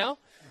game now,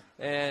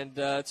 and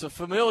it's a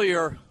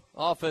familiar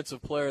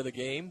offensive player of the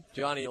game,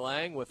 Johnny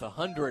Lang, with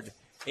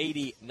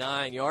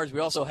 189 yards. We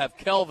also have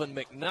Kelvin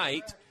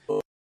McKnight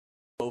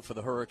for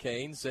the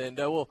Hurricanes, and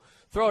we'll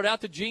throw it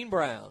out to Gene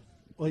Brown.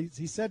 Well,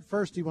 he said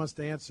first he wants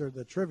to answer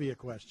the trivia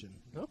question.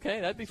 Okay,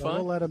 that'd be so fun.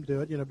 We'll let him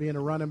do it. You know, being a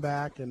running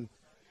back and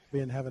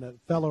having a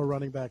fellow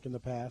running back in the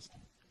past.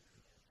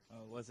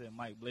 Was it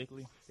Mike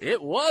Blakely?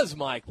 It was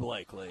Mike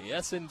Blakely.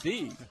 Yes,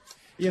 indeed.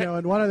 You know,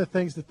 and one of the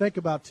things to think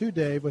about too,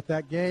 Dave, with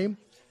that game,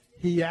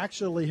 he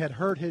actually had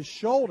hurt his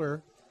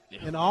shoulder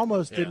and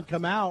almost didn't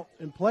come out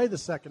and play the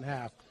second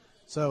half.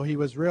 So he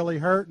was really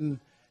hurt, and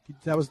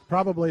that was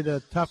probably the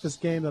toughest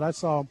game that I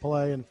saw him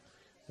play. And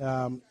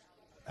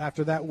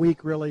after that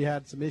week, really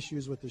had some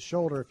issues with his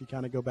shoulder, if you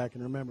kind of go back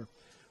and remember.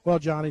 Well,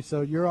 Johnny,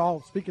 so you're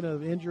all, speaking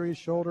of injuries,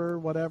 shoulder,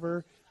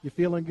 whatever, you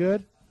feeling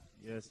good?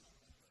 Yes,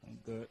 I'm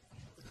good.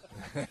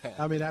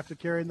 I mean, after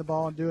carrying the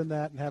ball and doing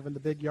that and having the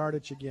big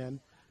yardage again,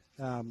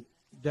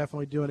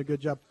 definitely doing a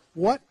good job.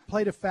 What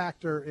played a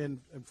factor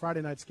in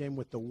Friday night's game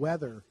with the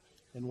weather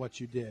and what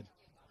you did?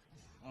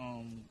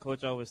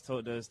 Coach always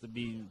told us to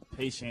be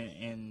patient,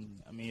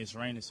 and I mean it's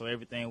raining, so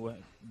everything will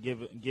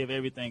give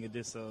everything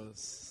just a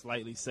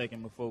slightly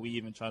second before we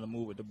even try to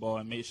move with the ball,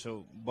 and make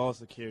sure ball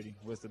security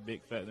was the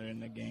big factor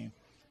in the game.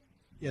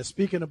 Yeah,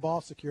 speaking of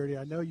ball security,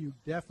 I know you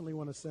definitely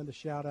want to send a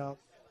shout out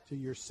to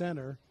your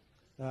center.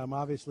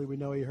 Obviously, we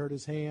know he hurt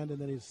his hand, and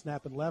then he's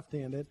snapping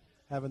left-handed,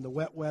 having the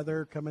wet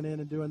weather coming in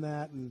and doing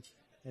that, and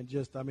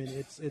just, I mean,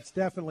 it's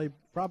definitely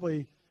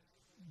probably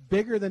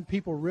bigger than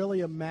people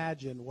really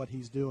imagine what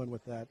he's doing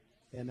with that,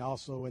 and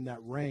also in that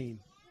rain.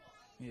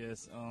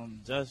 Yes,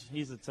 Josh,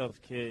 he's a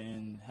tough kid,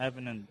 and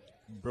having a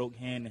broke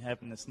hand and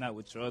having to snap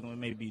with your other one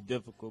may be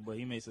difficult, but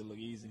he makes it look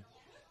easy.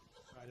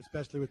 Right,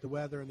 especially with the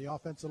weather, and the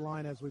offensive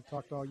line, as we've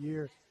talked all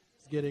year,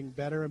 is getting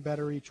better and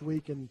better each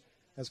week, and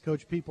as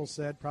Coach People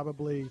said,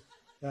 probably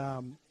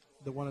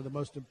one of the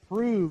most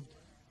improved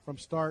from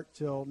start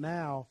till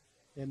now.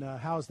 And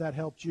how has that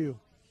helped you?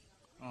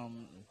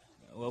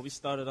 Well, we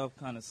started off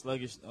kind of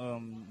sluggish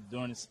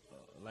during this,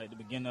 like the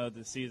beginning of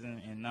the season,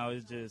 and now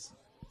it's just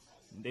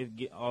they're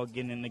all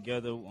getting in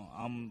together.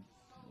 I'm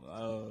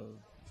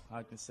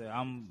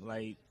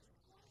like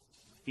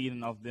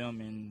feeding off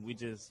them, and we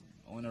just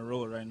on the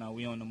road right now.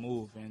 We on the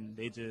move, and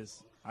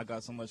I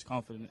got so much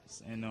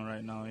confidence in them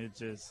right now. It's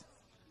just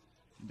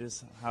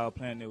this how I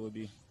planned it would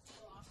be.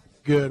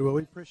 Good. Well,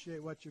 we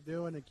appreciate what you're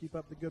doing, and keep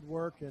up the good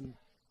work, and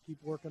keep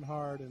working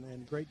hard,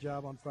 and great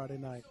job on Friday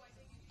night.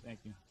 Thank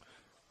you.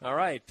 All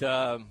right.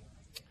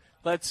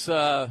 Let's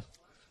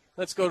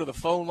go to the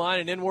phone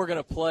line, and then we're going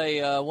to play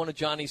one of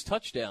Johnny's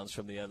touchdowns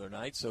from the other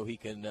night so he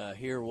can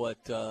hear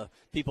what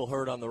people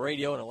heard on the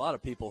radio, and a lot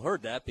of people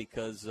heard that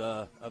because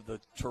of the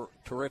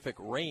terrific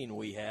rain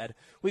we had.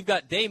 We've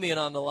got Damien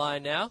on the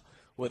line now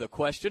with a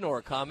question or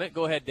a comment.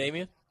 Go ahead,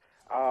 Damien.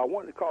 I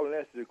wanted to call and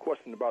answer the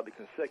question about the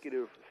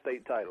consecutive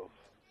state titles.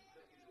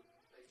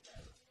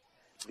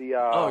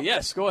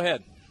 Yes, go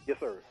ahead. Yes,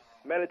 sir.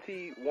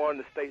 Manatee won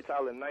the state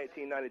title in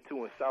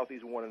 1992, and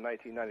Southeast won in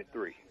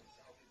 1993.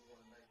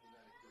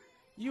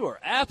 You are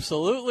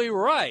absolutely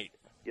right.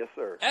 Yes,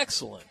 sir.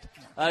 Excellent.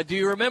 Do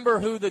you remember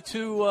who the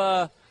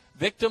 2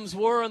 victims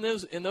were in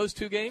those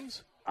 2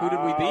 games? Who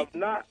did we beat?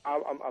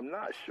 I'm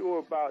not sure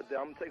about that.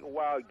 I'm going to take a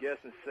wild guess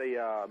and say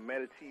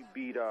Manatee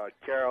beat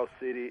Carroll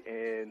City,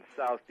 and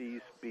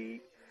Southeast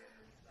beat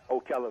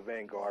Ocala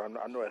Vanguard.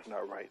 I know that's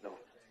not right, though.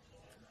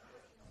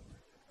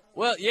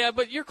 Well, yeah,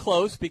 but you're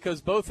close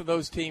because both of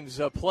those teams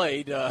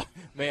played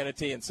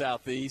Manatee and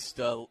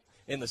Southeast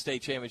in the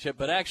state championship.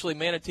 But actually,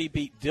 Manatee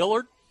beat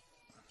Dillard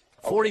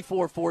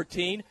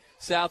 44-14.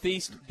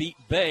 Southeast beat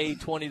Bay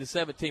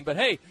 20-17. But,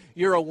 hey,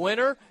 you're a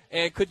winner.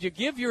 And could you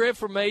give your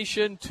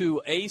information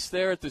to Ace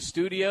there at the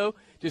studio?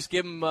 Just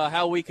give him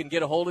how we can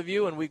get a hold of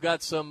you. And we've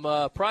got some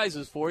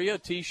prizes for you, a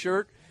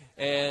T-shirt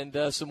and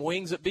some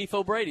wings at Beef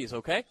O'Brady's,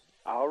 okay?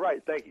 All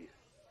right. Thank you.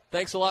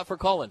 Thanks a lot for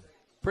calling.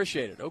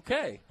 Appreciate it.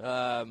 Okay.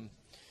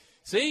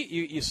 See,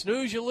 you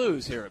snooze, you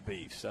lose here at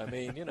Beefs. I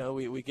mean, you know,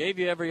 we gave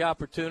you every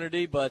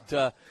opportunity, but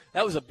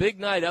that was a big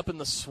night up in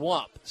the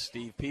swamp,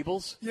 Steve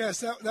Peebles. Yes,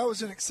 that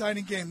was an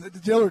exciting game. The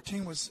Dillard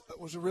team was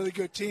a really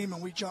good team,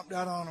 and we jumped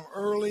out on them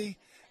early,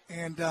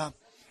 and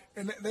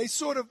they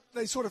sort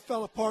of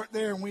fell apart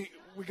there, and we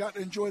got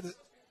to enjoy the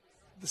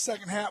the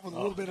second half with a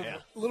little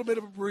bit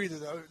of a breather,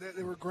 though.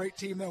 They were a great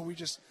team, though. We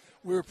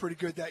were pretty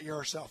good that year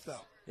ourselves,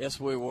 though. Yes,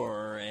 we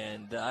were,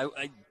 and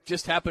I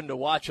just happened to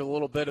watch a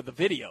little bit of the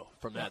video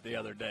from that the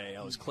other day.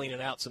 I was cleaning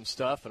out some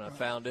stuff, and I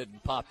found it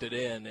and popped it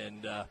in,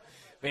 and, that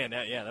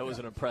was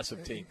an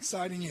impressive team.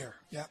 Exciting year,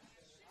 yeah.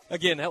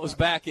 Again, that was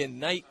back in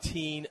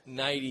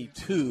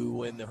 1992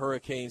 when the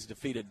Hurricanes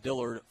defeated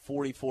Dillard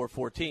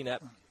 44-14.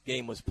 That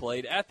game was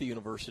played at the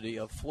University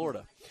of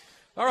Florida.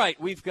 All right,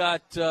 we've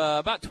got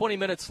about 20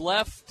 minutes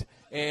left,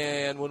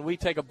 and when we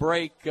take a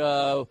break,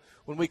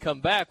 when we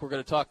come back, we're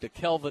going to talk to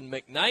Kelvin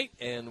McKnight,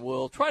 and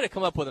we'll try to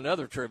come up with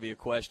another trivia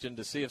question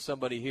to see if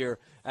somebody here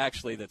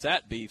actually that's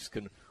at Beefs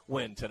can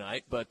win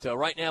tonight. But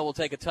right now we'll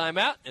take a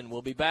timeout, and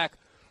we'll be back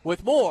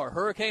with more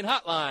Hurricane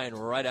Hotline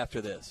right after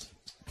this.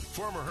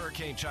 Former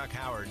Hurricane Chuck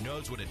Howard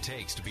knows what it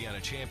takes to be on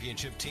a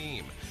championship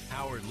team.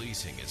 Howard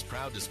Leasing is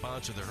proud to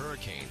sponsor the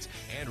Hurricanes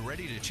and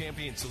ready to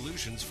champion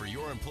solutions for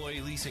your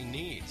employee leasing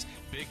needs.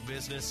 Big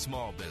business,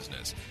 small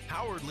business.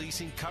 Howard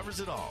Leasing covers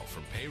it all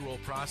from payroll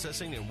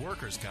processing and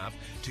workers' comp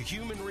to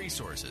human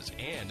resources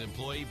and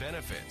employee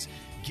benefits.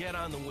 Get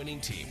on the winning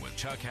team with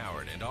Chuck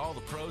Howard and all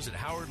the pros at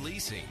Howard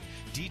Leasing.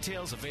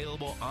 Details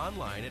available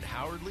online at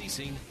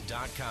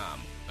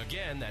howardleasing.com.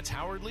 Again, that's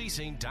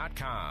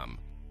howardleasing.com.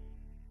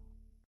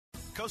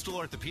 Coastal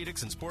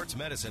Orthopedics and Sports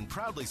Medicine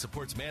proudly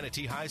supports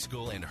Manatee High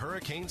School and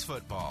Hurricanes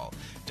football.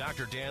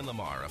 Dr. Dan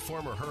Lamar, a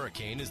former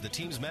Hurricane, is the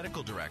team's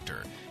medical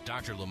director.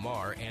 Dr.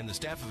 Lamar and the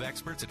staff of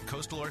experts at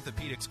Coastal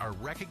Orthopedics are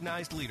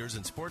recognized leaders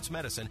in sports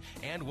medicine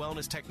and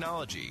wellness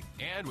technology.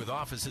 And with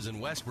offices in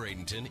West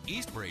Bradenton,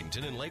 East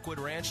Bradenton, and Lakewood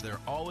Ranch, they're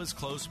always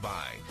close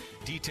by.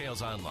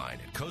 Details online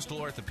at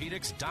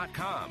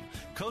coastalorthopedics.com.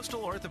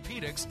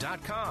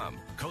 Coastalorthopedics.com.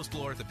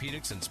 Coastal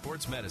Orthopedics and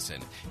Sports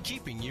Medicine,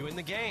 keeping you in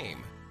the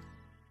game.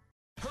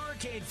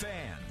 Hurricane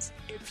fans,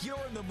 if you're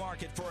in the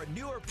market for a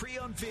newer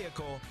pre-owned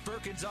vehicle,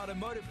 Firkins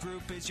Automotive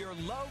Group is your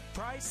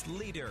low-price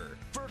leader.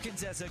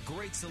 Firkins has a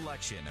great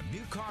selection of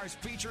new cars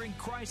featuring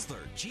Chrysler,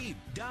 Jeep,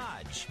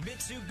 Dodge,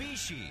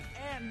 Mitsubishi,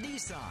 and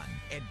Nissan.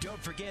 And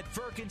don't forget,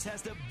 Firkins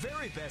has the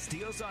very best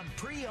deals on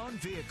pre-owned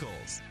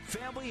vehicles.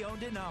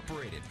 Family-owned and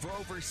operated for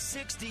over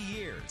 60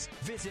 years.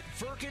 Visit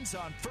Firkins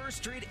on 1st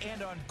Street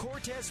and on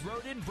Cortez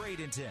Road in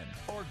Bradenton,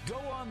 or go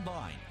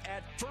online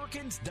at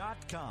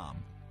Firkins.com.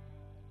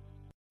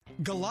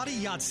 Galati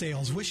Yacht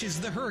Sales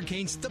wishes the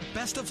Hurricanes the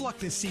best of luck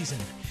this season.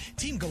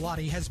 Team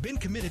Galati has been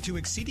committed to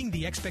exceeding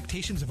the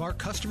expectations of our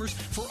customers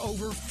for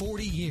over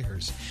 40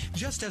 years.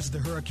 Just as the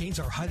Hurricanes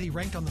are highly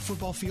ranked on the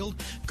football field,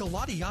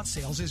 Galati Yacht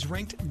Sales is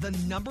ranked the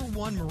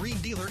 #1 marine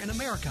dealer in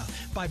America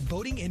by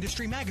Boating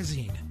Industry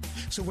Magazine.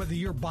 So whether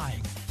you're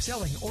buying,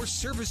 selling, or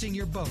servicing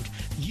your boat,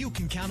 you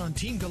can count on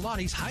Team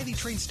Galati's highly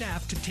trained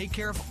staff to take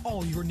care of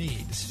all your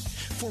needs.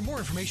 For more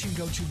information,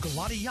 go to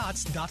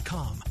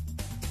GalatiYachts.com.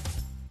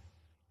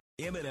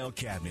 M&L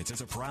Cabinets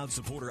is a proud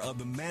supporter of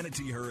the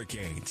Manatee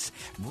Hurricanes.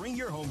 Bring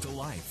your home to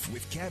life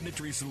with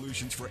cabinetry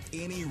solutions for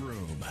any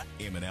room.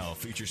 M&L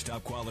features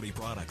top quality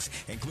products,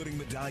 including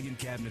medallion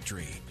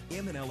cabinetry.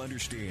 M&L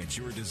understands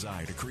your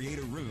desire to create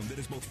a room that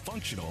is both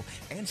functional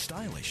and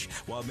stylish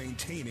while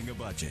maintaining a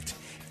budget.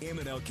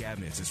 M&L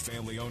Cabinets is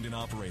family owned and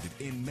operated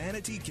in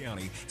Manatee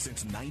County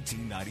since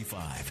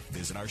 1995.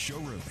 Visit our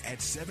showroom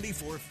at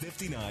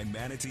 7459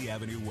 Manatee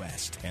Avenue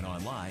West and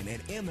online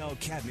at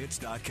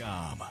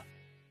mlcabinets.com.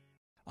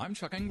 I'm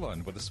Chuck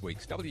England with this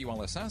week's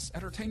WLSS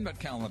Entertainment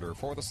Calendar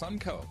for the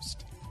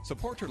Suncoast.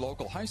 Support your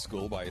local high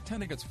school by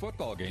attending its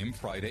football game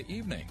Friday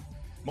evening.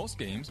 Most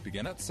games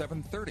begin at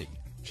 7:30.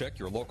 Check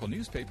your local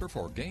newspaper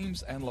for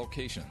games and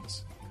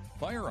locations.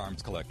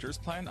 Firearms collectors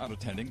plan on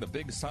attending the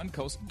big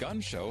Suncoast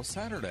Gun Show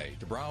Saturday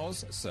to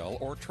browse, sell,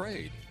 or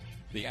trade.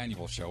 The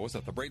annual show is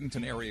at the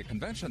Bradenton Area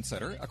Convention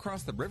Center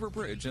across the River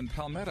Bridge in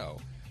Palmetto.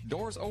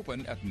 Doors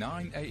open at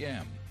 9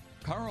 a.m.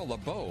 Carl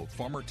LeBeau,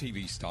 former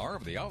TV star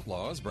of The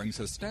Outlaws, brings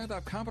his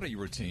stand-up comedy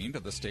routine to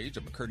the stage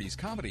of McCurdy's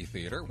Comedy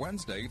Theater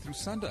Wednesday through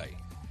Sunday.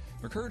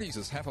 McCurdy's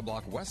is half a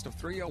block west of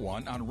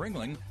 301 on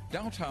Ringling,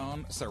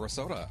 downtown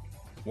Sarasota.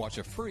 Watch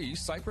a free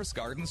Cypress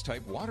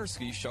Gardens-type water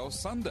ski show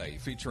Sunday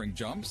featuring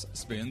jumps,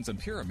 spins, and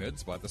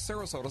pyramids by the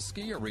Sarasota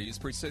Ski-Aree's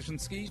Precision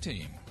Ski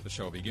Team. The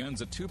show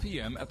begins at 2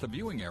 p.m. at the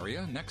viewing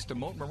area next to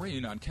Moat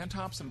Marine on Kent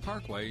Hobson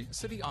Parkway,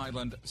 City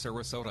Island,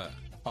 Sarasota.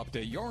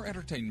 Update your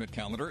entertainment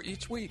calendar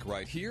each week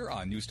right here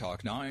on News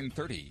Talk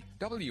 930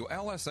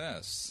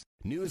 WLSS.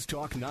 News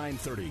Talk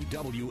 930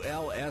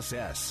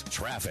 WLSS.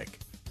 Traffic.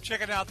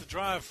 Checking out the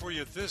drive for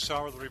you at this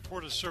hour, the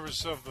reported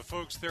service of the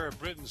folks there at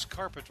Britain's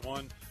Carpet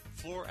One,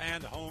 Floor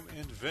and Home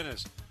in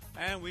Venice.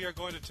 And we are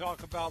going to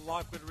talk about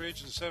Lockwood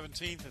Ridge and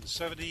 17th and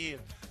 70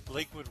 and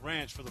Lakewood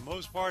Ranch. For the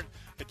most part,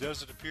 it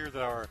doesn't appear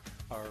that our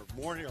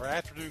morning or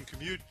afternoon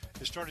commute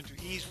is starting to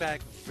ease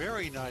back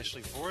very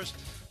nicely for us.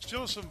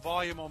 Still some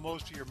volume on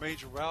most of your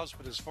major routes,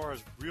 but as far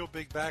as real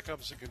big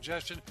backups and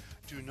congestion,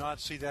 do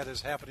not see that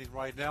as happening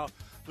right now.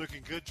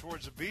 Looking good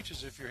towards the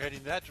beaches if you're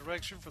heading that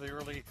direction for the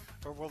early,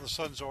 or well, the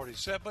sun's already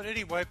set. But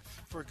anyway,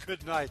 for a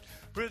good night.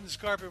 Britain's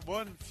Carpet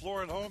One,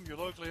 Floor and Home, your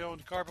locally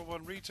owned Carpet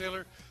One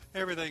retailer.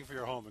 Everything for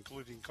your home,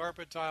 including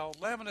carpet, tile,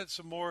 laminates,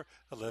 and more.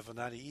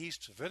 1190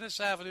 East Venice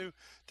Avenue.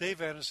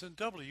 Dave Anderson,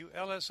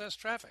 WLSS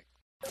Traffic.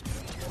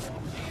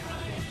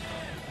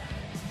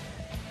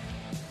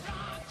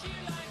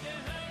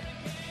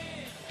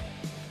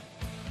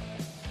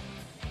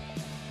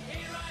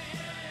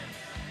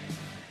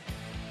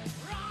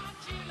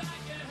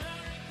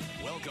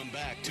 Welcome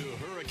back to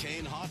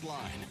Hurricane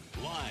Hotline,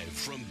 live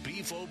from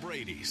Beef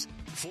O'Brady's,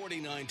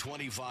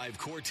 4925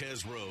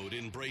 Cortez Road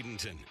in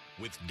Bradenton,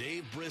 with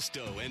Dave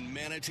Bristow and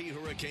Manatee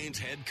Hurricanes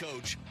head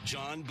coach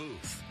John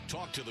Booth.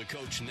 Talk to the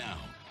coach now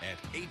at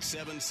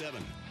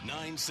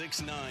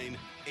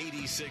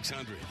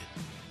 877-969-8600.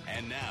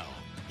 And now,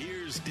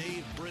 here's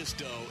Dave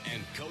Bristow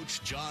and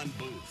Coach John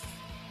Booth.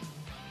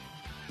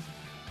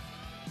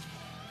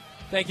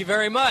 Thank you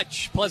very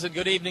much. Pleasant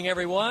good evening,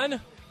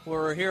 everyone.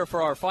 We're here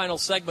for our final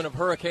segment of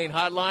Hurricane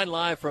Hotline,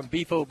 live from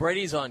Beef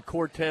O'Brady's on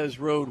Cortez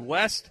Road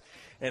West.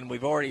 And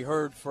we've already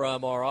heard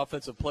from our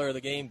offensive player of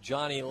the game,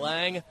 Johnny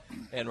Lang.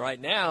 And right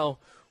now,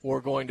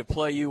 we're going to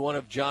play you one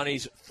of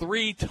Johnny's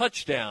 3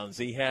 touchdowns.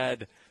 He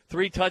had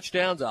 3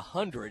 touchdowns,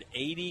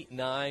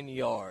 189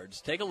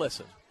 yards. Take a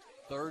listen.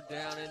 3rd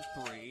down and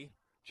 3.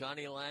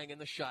 Johnny Lang in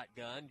the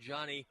shotgun.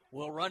 Johnny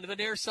will run to the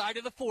near side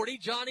of the 40.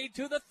 Johnny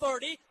to the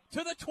 30,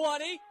 to the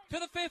 20, to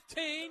the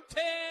 15,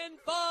 10,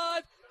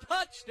 5.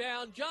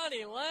 Touchdown,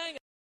 Johnny Lang.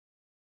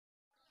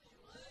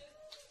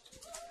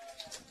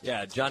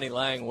 Yeah, Johnny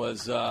Lang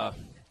was,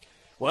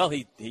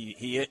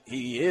 he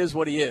is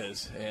what he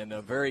is, and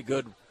a very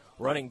good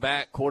running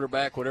back,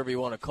 quarterback, whatever you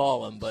want to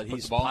call him, but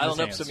he's piling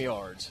up some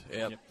yards.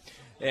 Yep.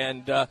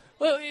 And,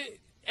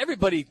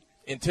 everybody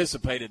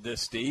anticipated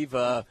this, Steve,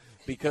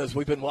 because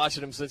we've been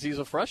watching him since he was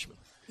a freshman.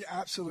 Yeah,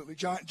 absolutely.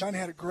 Johnny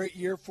had a great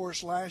year for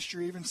us last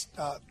year, even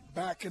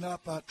backing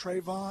up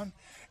Trayvon.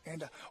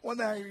 And one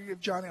thing I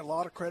give Johnny a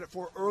lot of credit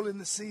for, early in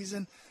the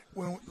season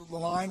when the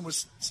line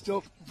was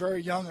still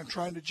very young and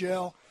trying to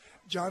gel,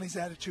 Johnny's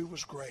attitude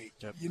was great.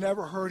 Yep. You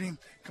never heard him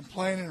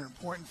complaining or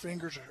pointing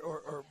fingers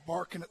or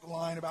barking at the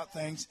line about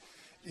things.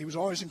 He was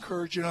always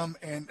encouraging them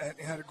and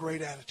had a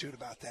great attitude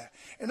about that.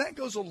 And that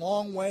goes a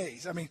long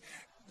ways, I mean,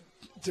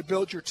 to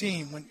build your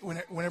team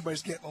when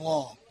everybody's getting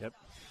along. Yep.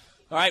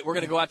 All right, we're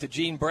going to go out to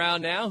Gene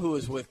Brown now, who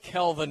is with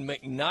Kelvin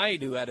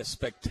McKnight, who had a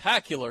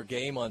spectacular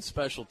game on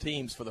special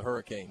teams for the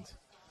Hurricanes.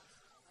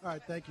 All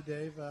right, thank you,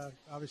 Dave.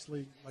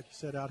 Obviously, like you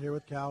said, out here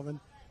with Calvin.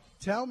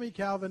 Tell me,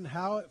 Calvin,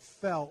 how it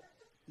felt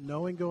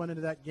knowing going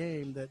into that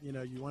game that,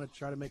 you want to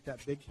try to make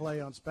that big play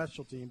on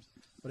special teams,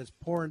 but it's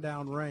pouring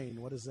down rain.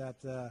 What is that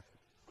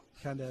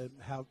kind of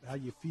how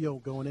you feel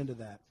going into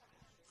that?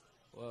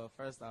 Well,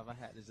 first off, I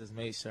had to just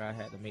make sure I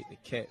had to make the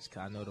catch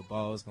because I know the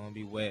ball was going to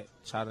be wet.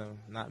 Try to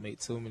not make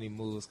too many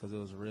moves because it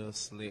was real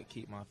slick.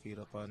 Keep my feet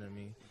up under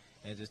me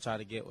and just try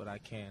to get what I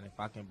can. If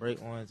I can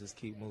break one, just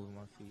keep moving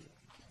my feet.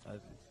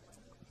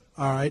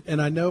 All right,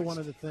 and I know one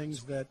of the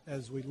things that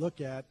as we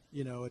look at,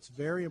 it's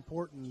very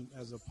important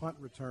as a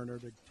punt returner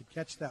to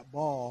catch that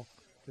ball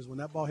because when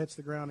that ball hits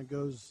the ground and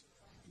goes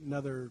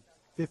another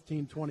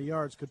 15, 20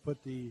 yards could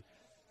put the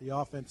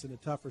offense in a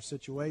tougher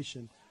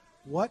situation.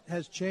 What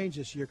has changed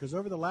this year? Because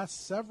over the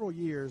last several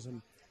years,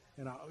 and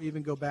I'll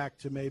even go back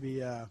to maybe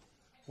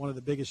one of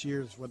the biggest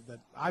years that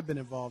I've been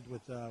involved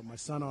with my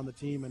son on the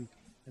team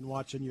and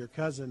watching your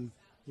cousin,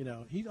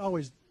 he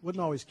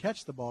wouldn't always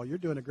catch the ball. You're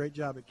doing a great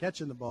job at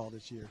catching the ball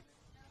this year.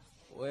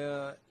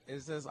 Well,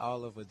 it's just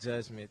all of a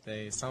judgment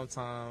thing.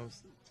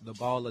 Sometimes the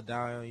ball will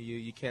die on you.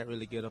 You can't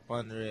really get up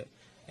under it.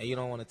 And you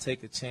don't want to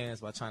take a chance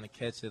by trying to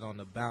catch it on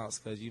the bounce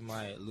because you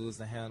might lose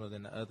the handle,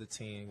 then the other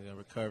team can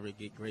recover it,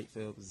 get great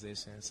field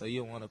position. So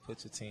you don't want to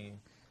put your team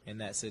in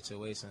that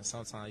situation.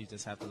 Sometimes you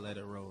just have to let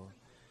it roll.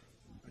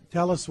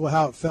 Tell us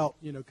how it felt,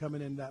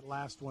 coming in that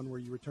last one where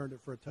you returned it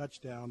for a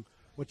touchdown,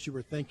 what you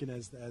were thinking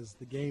as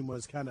the game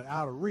was kind of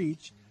out of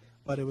reach,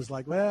 but it was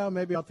like, well,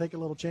 maybe I'll take a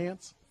little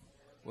chance.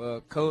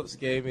 Well, Coach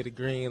gave me the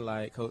green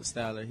light, Coach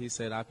Staller. He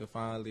said I could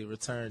finally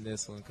return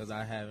this one because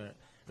I haven't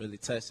really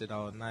touched it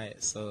all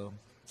night. So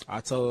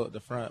I told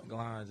the front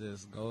line,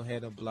 just go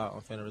ahead and block.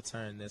 I'm finna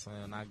return this one.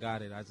 And I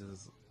got it. I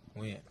just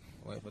went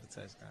for the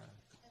touchdown.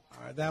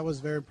 All right, that was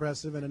very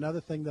impressive. And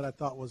another thing that I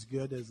thought was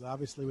good is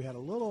obviously we had a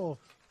little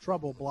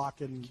trouble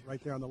blocking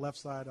right there on the left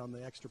side on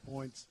the extra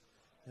points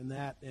and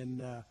that.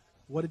 And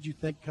what did you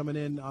think coming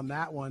in on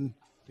that one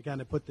to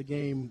kind of put the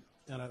game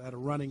at a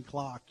running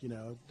clock? It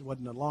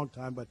wasn't a long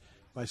time, but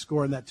by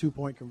scoring that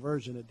 2-point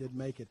conversion, it did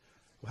make it.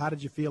 How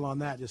did you feel on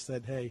that? Just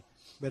said, hey,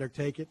 better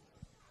take it?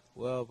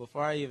 Well,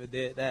 before I even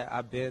did that,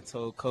 I've been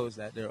told Coach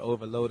that they're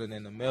overloading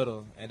in the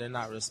middle, and they're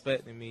not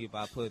respecting me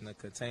by putting a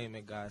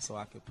containment guy so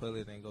I could pull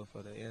it and go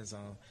for the end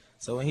zone.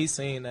 So when he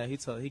seen that,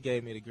 he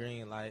gave me the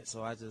green light,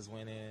 so I just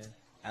went in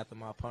after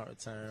my punt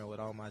return with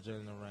all my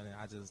adrenaline running.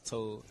 I just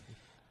told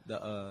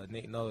the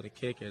Nick Noah, the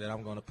kicker, that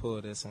I'm going to pull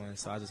this one,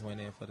 so I just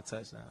went in for the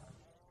touchdown.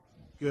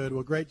 Good.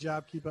 Well, great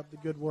job. Keep up the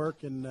good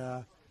work and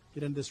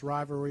get into this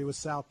rivalry with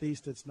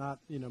Southeast. It's not,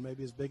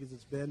 maybe as big as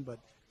it's been, but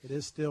it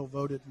is still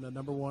voted the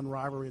 #1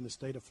 rivalry in the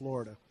state of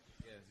Florida.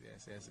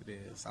 Yes, it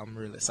is. I'm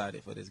really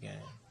excited for this game.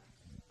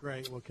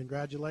 Great. Well,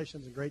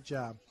 congratulations and great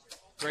job.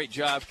 Great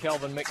job,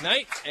 Kelvin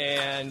McKnight.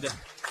 And,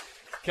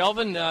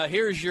 Kelvin,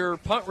 here's your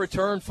punt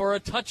return for a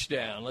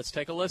touchdown. Let's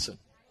take a listen.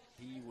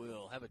 He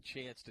will have a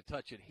chance to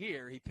touch it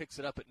here. He picks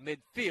it up at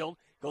midfield,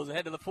 goes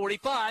ahead to the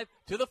 45,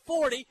 to the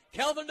 40,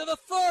 Kelvin to the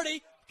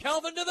 30,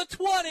 Kelvin to the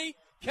 20,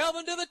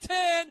 Kelvin to the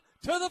 10,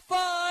 to the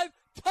 5,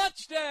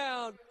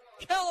 touchdown,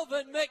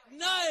 Kelvin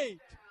McKnight.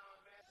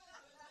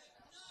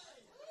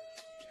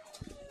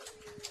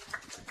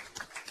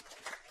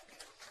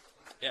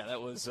 Yeah,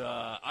 that was,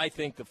 I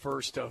think, the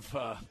first of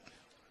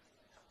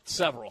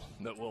several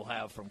that we'll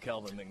have from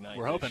Kelvin McKnight.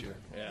 We're hoping. This year.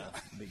 Yeah,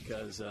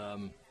 because,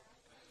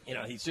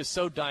 he's just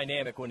so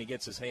dynamic when he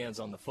gets his hands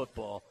on the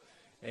football.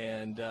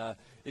 And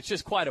it's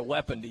just quite a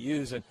weapon to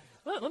use. And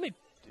let me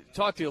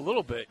talk to you a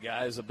little bit,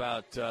 guys,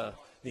 about the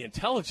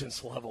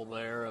intelligence level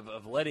there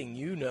of letting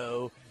you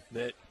know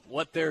that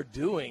what they're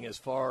doing as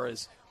far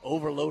as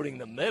overloading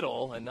the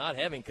middle and not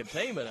having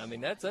containment. I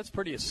mean, that's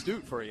pretty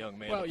astute for a young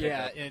man. Well,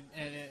 yeah, and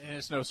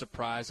it's no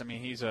surprise. I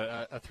mean, he's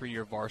a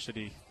 3-year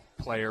varsity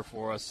player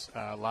for us.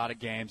 A lot of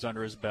games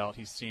under his belt.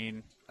 He's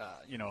seen,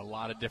 a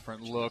lot of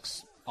different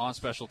looks on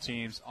special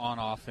teams, on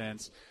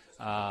offense.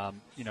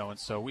 And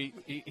so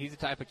he's the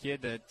type of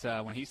kid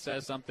that when he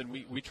says something,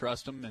 we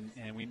trust him,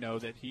 and we know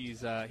that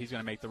he's going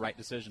to make the right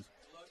decision.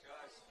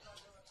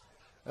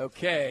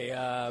 Okay,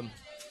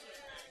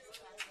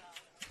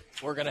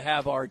 we're going to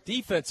have our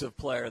defensive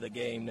player of the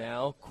game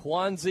now,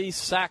 Kwanzi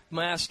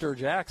Sackmaster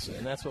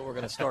Jackson. That's what we're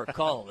going to start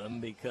calling him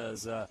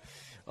because,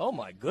 oh,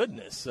 my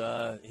goodness,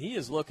 he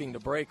is looking to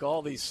break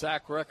all these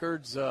sack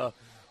records all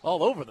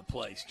over the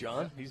place,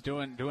 John. He's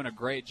doing a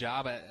great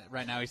job.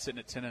 Right now he's sitting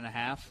at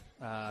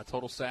 10.5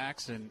 total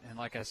sacks, and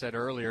like I said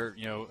earlier,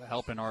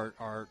 helping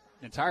our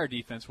entire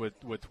defense with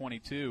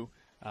 22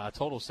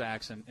 total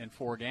sacks in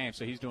 4 games.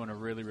 So he's doing a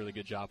really, really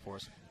good job for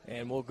us.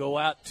 And we'll go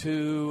out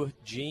to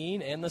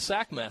Gene and the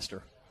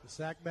Sackmaster. The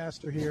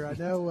Sackmaster here. I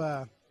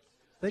know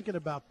thinking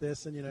about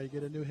this, and, you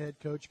get a new head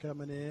coach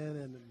coming in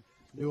and a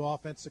new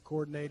offensive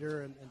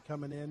coordinator and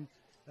coming in.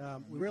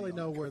 We really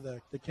know where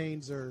the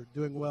Canes are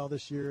doing well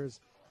this year is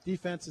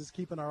defense is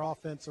keeping our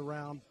offense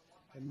around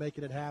and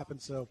making it happen.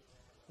 So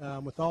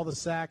with all the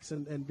sacks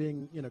and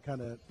being, kind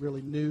of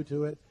really new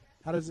to it,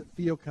 how does it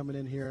feel coming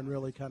in here and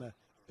really kind of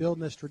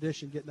building this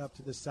tradition, getting up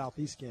to this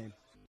Southeast game?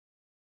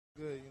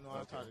 Good,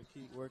 I try to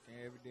keep working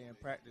every day in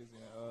practice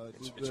and do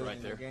it's good right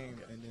in there. the game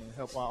and then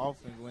help our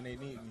offense when they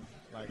need me.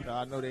 Like,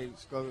 I know they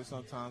struggle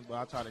sometimes, but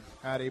I try to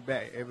have their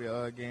back every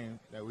game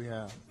that we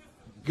have.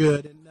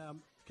 Good. And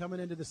coming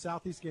into the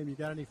Southeast game, you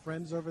got any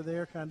friends over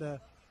there kind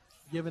of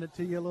giving it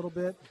to you a little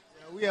bit?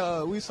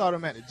 Yeah, we saw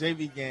them at the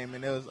JV game,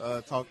 and they was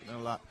talking a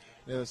lot.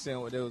 They were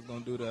saying what they was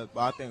going to do to us, but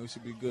I think we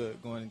should be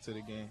good going into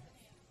the game.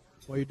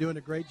 Well, you're doing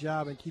a great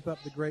job, and keep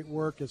up the great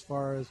work as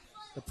far as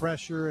the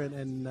pressure.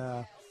 And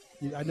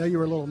I know you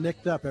were a little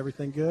nicked up.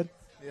 Everything good?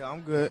 Yeah,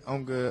 I'm good.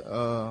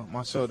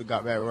 My shoulder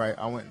got back right.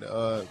 I went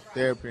to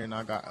therapy, and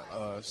I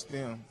got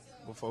stem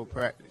before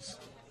practice.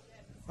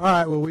 All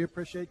right. Well, we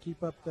appreciate.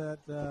 Keep up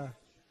that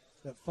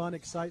fun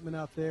excitement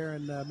out there,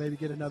 and maybe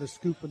get another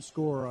scoop and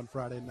score on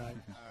Friday night.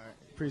 All right.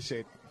 Appreciate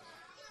it.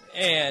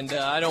 And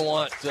I don't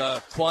want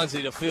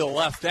Kwanzi to feel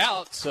left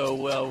out,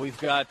 so we've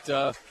got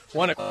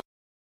one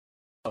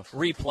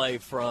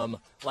replay from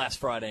last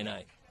Friday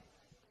night.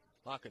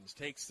 Hawkins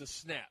takes the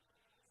snap,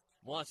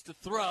 wants to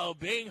throw,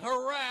 being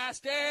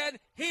harassed, and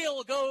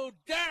he'll go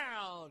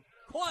down.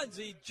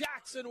 Kwanzi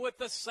Jackson with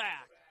the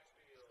sack.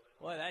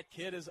 Boy, that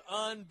kid is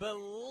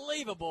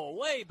unbelievable,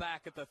 way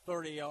back at the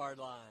 30-yard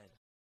line.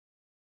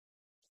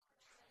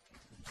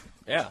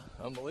 Yeah,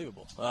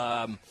 unbelievable.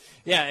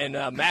 And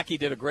Mackey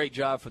did a great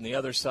job from the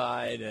other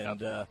side. And,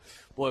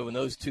 boy, when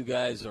those two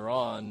guys are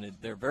on,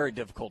 they're very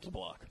difficult to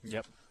block.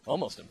 Yep.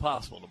 Almost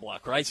impossible to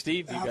block. Right,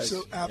 Steve? You guys,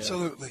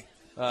 absolutely.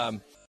 A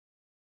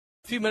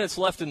few minutes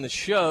left in the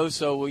show,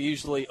 so we'll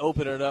usually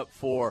open it up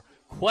for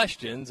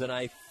questions. And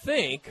I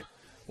think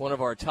one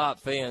of our top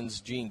fans,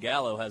 Gene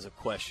Gallo, has a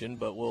question,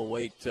 but we'll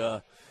wait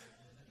a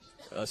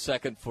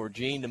second for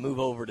Gene to move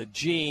over to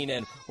Gene.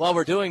 And while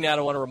we're doing that,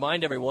 I want to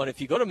remind everyone, if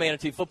you go to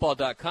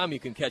manateefootball.com, you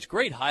can catch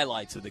great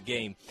highlights of the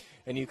game.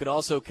 And you can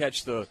also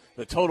catch the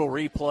total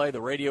replay,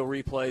 the radio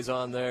replays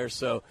on there.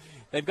 So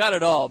they've got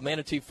it all,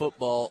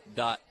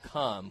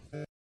 manateefootball.com.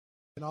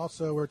 And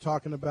also we're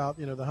talking about,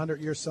 the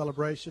 100-year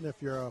celebration.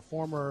 If you're a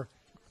former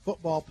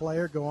football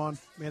player, go on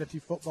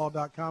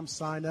manateefootball.com,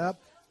 sign up.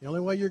 The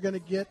only way you're going to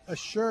get a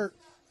shirt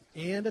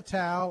and a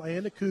towel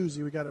and a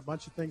koozie, we got a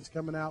bunch of things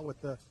coming out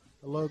with the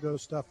logo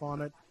stuff on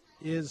it,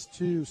 is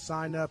to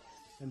sign up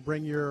and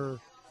bring your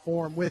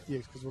form with you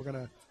because we're going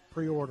to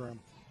pre-order them.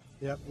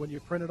 Yep, when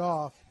you print it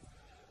off.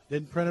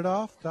 Didn't print it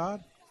off,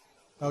 Todd?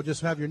 Oh,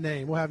 just have your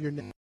name. We'll have your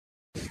name.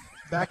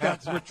 Back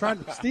up. We're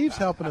Steve's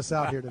helping us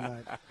out here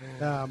tonight.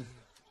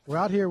 We're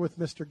out here with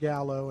Mr.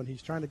 Gallo, and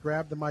he's trying to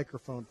grab the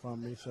microphone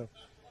from me. So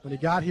when he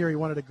got here, he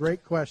wanted a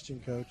great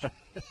question, Coach.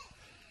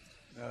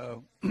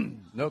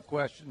 No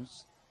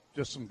questions,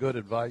 just some good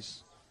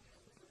advice.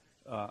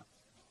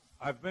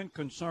 I've been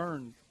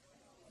concerned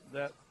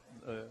that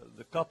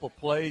the couple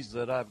plays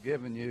that I've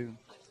given you,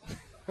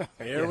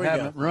 Here you we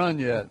haven't go. run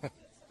yet,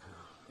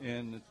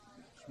 and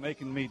it's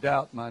making me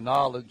doubt my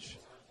knowledge.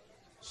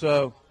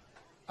 So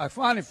I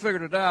finally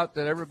figured it out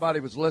that everybody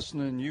was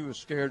listening. You were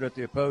scared that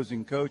the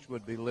opposing coach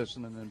would be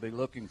listening and be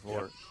looking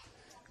for it.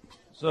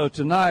 So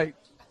tonight,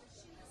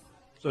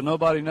 so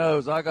nobody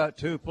knows, I got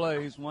two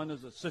plays. One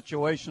is a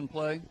situation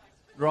play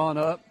drawn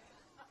up,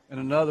 and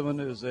another one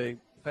is a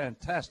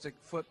fantastic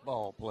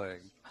football play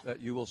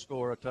that you will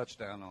score a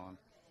touchdown on.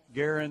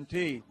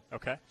 Guaranteed.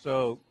 Okay.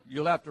 So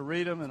you'll have to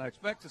read them, and I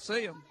expect to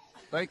see them.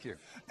 Thank you.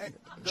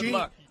 Good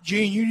luck.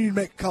 Gene, you need to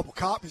make a couple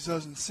copies of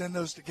those and send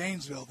those to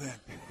Gainesville then.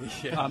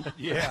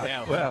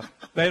 Yeah. Well,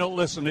 they don't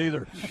listen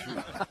either.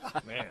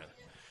 Man.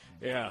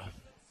 Yeah.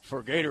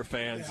 For Gator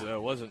fans,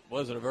 wasn't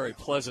a very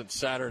pleasant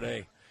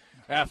Saturday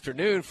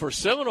afternoon. For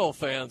Seminole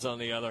fans, on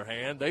the other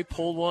hand, they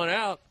pulled one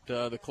out.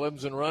 The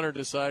Clemson runner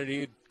decided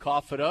he'd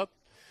cough it up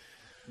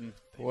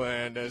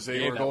when as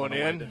they were going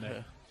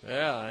in.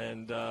 Yeah,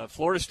 and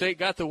Florida State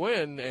got the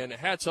win, and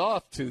hats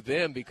off to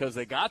them because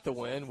they got the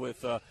win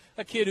with a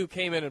kid who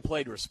came in and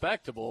played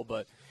respectable,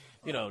 but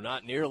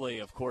not nearly,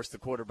 of course, the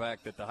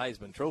quarterback that the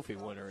Heisman Trophy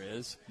winner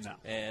is.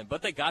 No.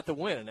 But they got the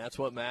win, and that's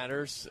what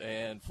matters,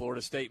 and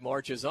Florida State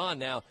marches on.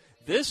 Now,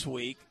 this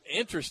week,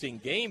 interesting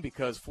game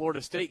because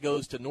Florida State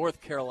goes to North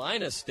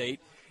Carolina State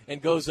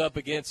and goes up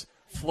against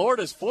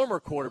Florida's former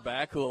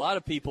quarterback, who a lot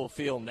of people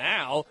feel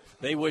now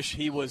they wish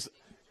he was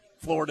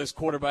Florida's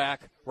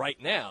quarterback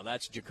right now.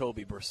 That's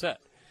Jacoby Brissett.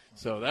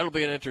 So that'll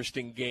be an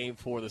interesting game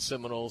for the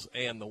Seminoles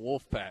and the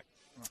Wolfpack.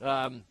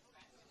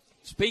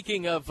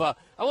 Speaking of, I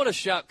want to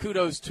shout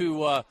kudos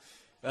to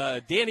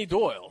Danny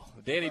Doyle.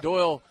 Danny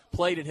Doyle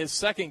played in his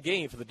second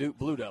game for the Duke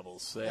Blue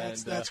Devils. And,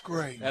 that's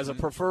great. As a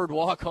preferred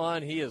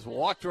walk-on, he has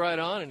walked right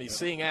on, and he's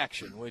seeing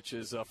action, which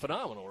is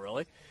phenomenal,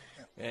 really.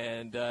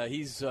 And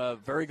he's a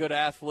very good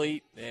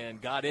athlete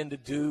and got into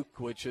Duke,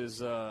 which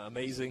is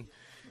amazing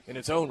in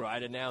its own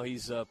right, and now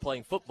he's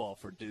playing football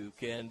for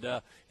Duke. And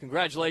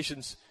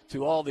congratulations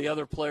to all the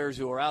other players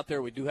who are out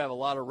there. We do have a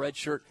lot of red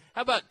shirt.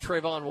 How about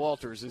Trayvon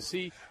Walters? Is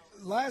he?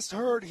 Last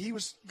heard he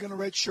was going to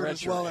red shirt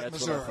as well at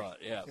Missouri. What I thought,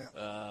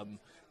 yeah.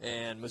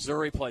 And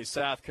Missouri plays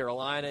South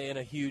Carolina in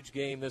a huge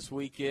game this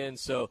weekend.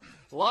 So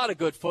a lot of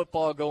good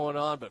football going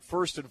on. But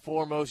first and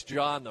foremost,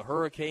 John, the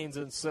Hurricanes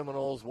and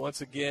Seminoles,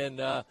 once again,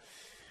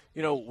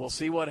 we'll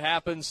see what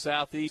happens.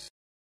 Southeast.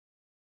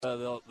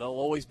 They'll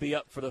always be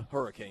up for the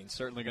Hurricanes.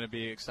 Certainly going to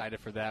be excited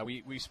for that.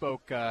 We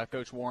spoke,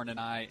 Coach Warren and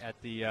I,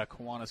 at the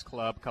Kiwanis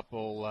Club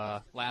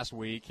last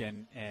week,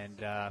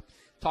 and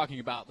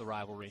talking about the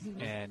rivalry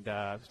and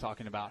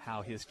talking about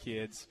how his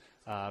kids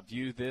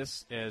view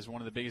this as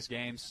one of the biggest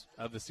games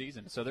of the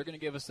season. So they're going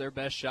to give us their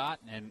best shot,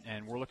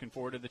 and we're looking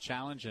forward to the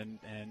challenge. And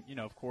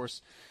of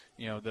course,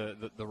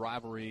 the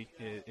rivalry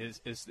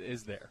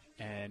is there,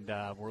 and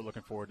we're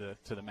looking forward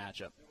to the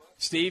matchup.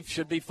 Steve,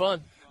 should be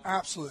fun.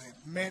 Absolutely.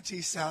 Manatee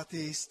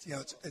Southeast,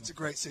 it's a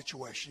great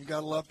situation. You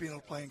got to love being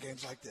able to play in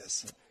games like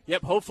this.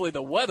 Yep, hopefully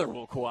the weather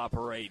will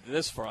cooperate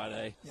this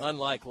Friday,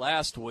 unlike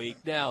last week.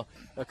 Now,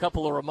 a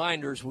couple of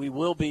reminders. We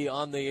will be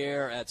on the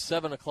air at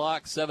 7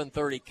 o'clock,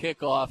 7:30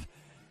 kickoff.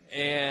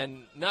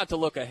 And not to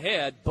look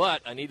ahead,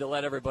 but I need to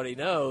let everybody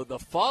know the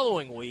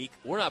following week,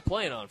 we're not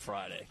playing on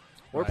Friday.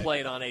 We're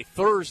playing on a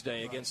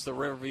Thursday against the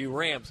Riverview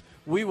Rams.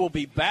 We will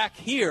be back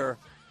here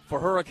for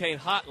Hurricane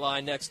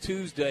Hotline next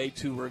Tuesday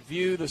to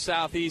review the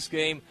Southeast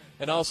game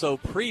and also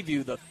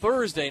preview the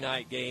Thursday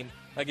night game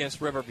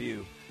against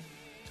Riverview.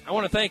 I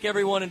want to thank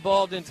everyone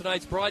involved in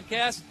tonight's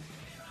broadcast.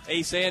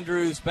 Ace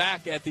Andrews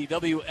back at the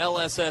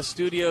WLSS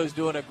studios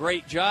doing a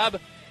great job.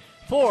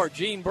 For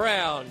Gene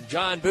Brown,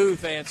 John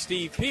Booth, and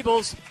Steve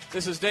Peebles,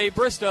 this is Dave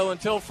Bristow.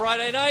 Until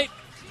Friday night,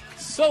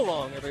 so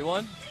long,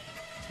 everyone.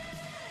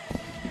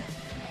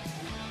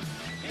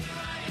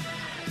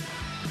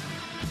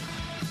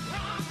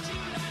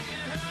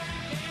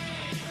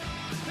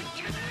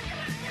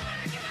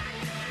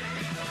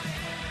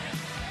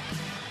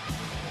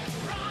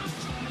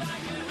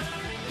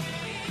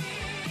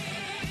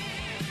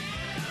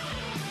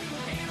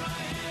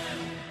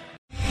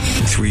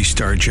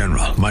 Three-star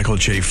General Michael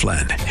J.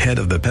 Flynn, head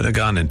of the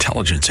Pentagon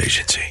Intelligence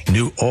Agency,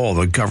 knew all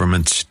the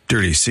government's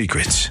dirty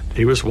secrets.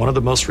 He was one of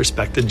the most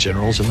respected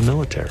generals in the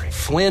military.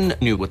 Flynn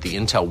knew what the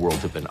intel world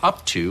had been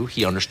up to.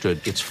 He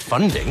understood its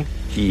funding.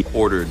 He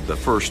ordered the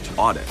first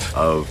audit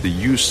of the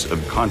use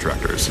of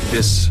contractors.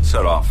 This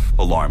set off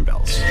alarm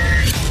bells.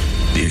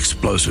 The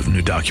explosive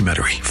new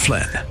documentary,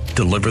 Flynn,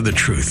 Deliver the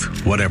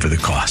Truth, Whatever the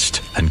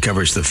Cost,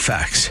 uncovers the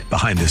facts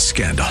behind this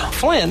scandal.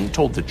 Flynn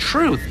told the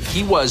truth.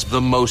 He was the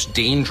most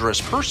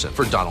dangerous person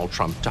for Donald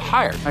Trump to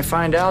hire. I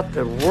find out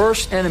the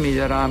worst enemy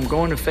that I'm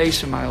going to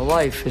face in my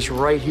life is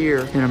right here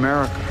in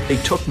America. They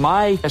took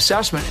my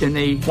assessment and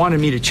they wanted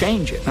me to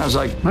change it. And I was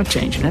like, I'm not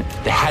changing it.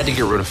 They had to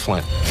get rid of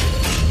Flynn.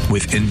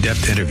 With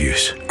in-depth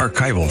interviews,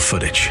 archival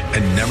footage,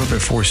 and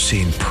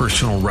never-before-seen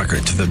personal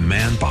records of the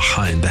man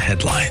behind the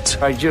headlines.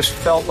 I just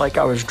felt like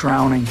I was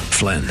drowning.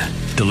 Flynn,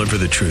 deliver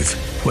the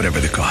truth, whatever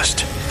the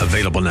cost.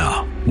 Available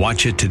now.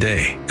 Watch it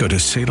today. Go to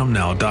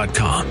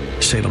salemnow.com.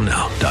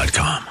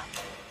 salemnow.com.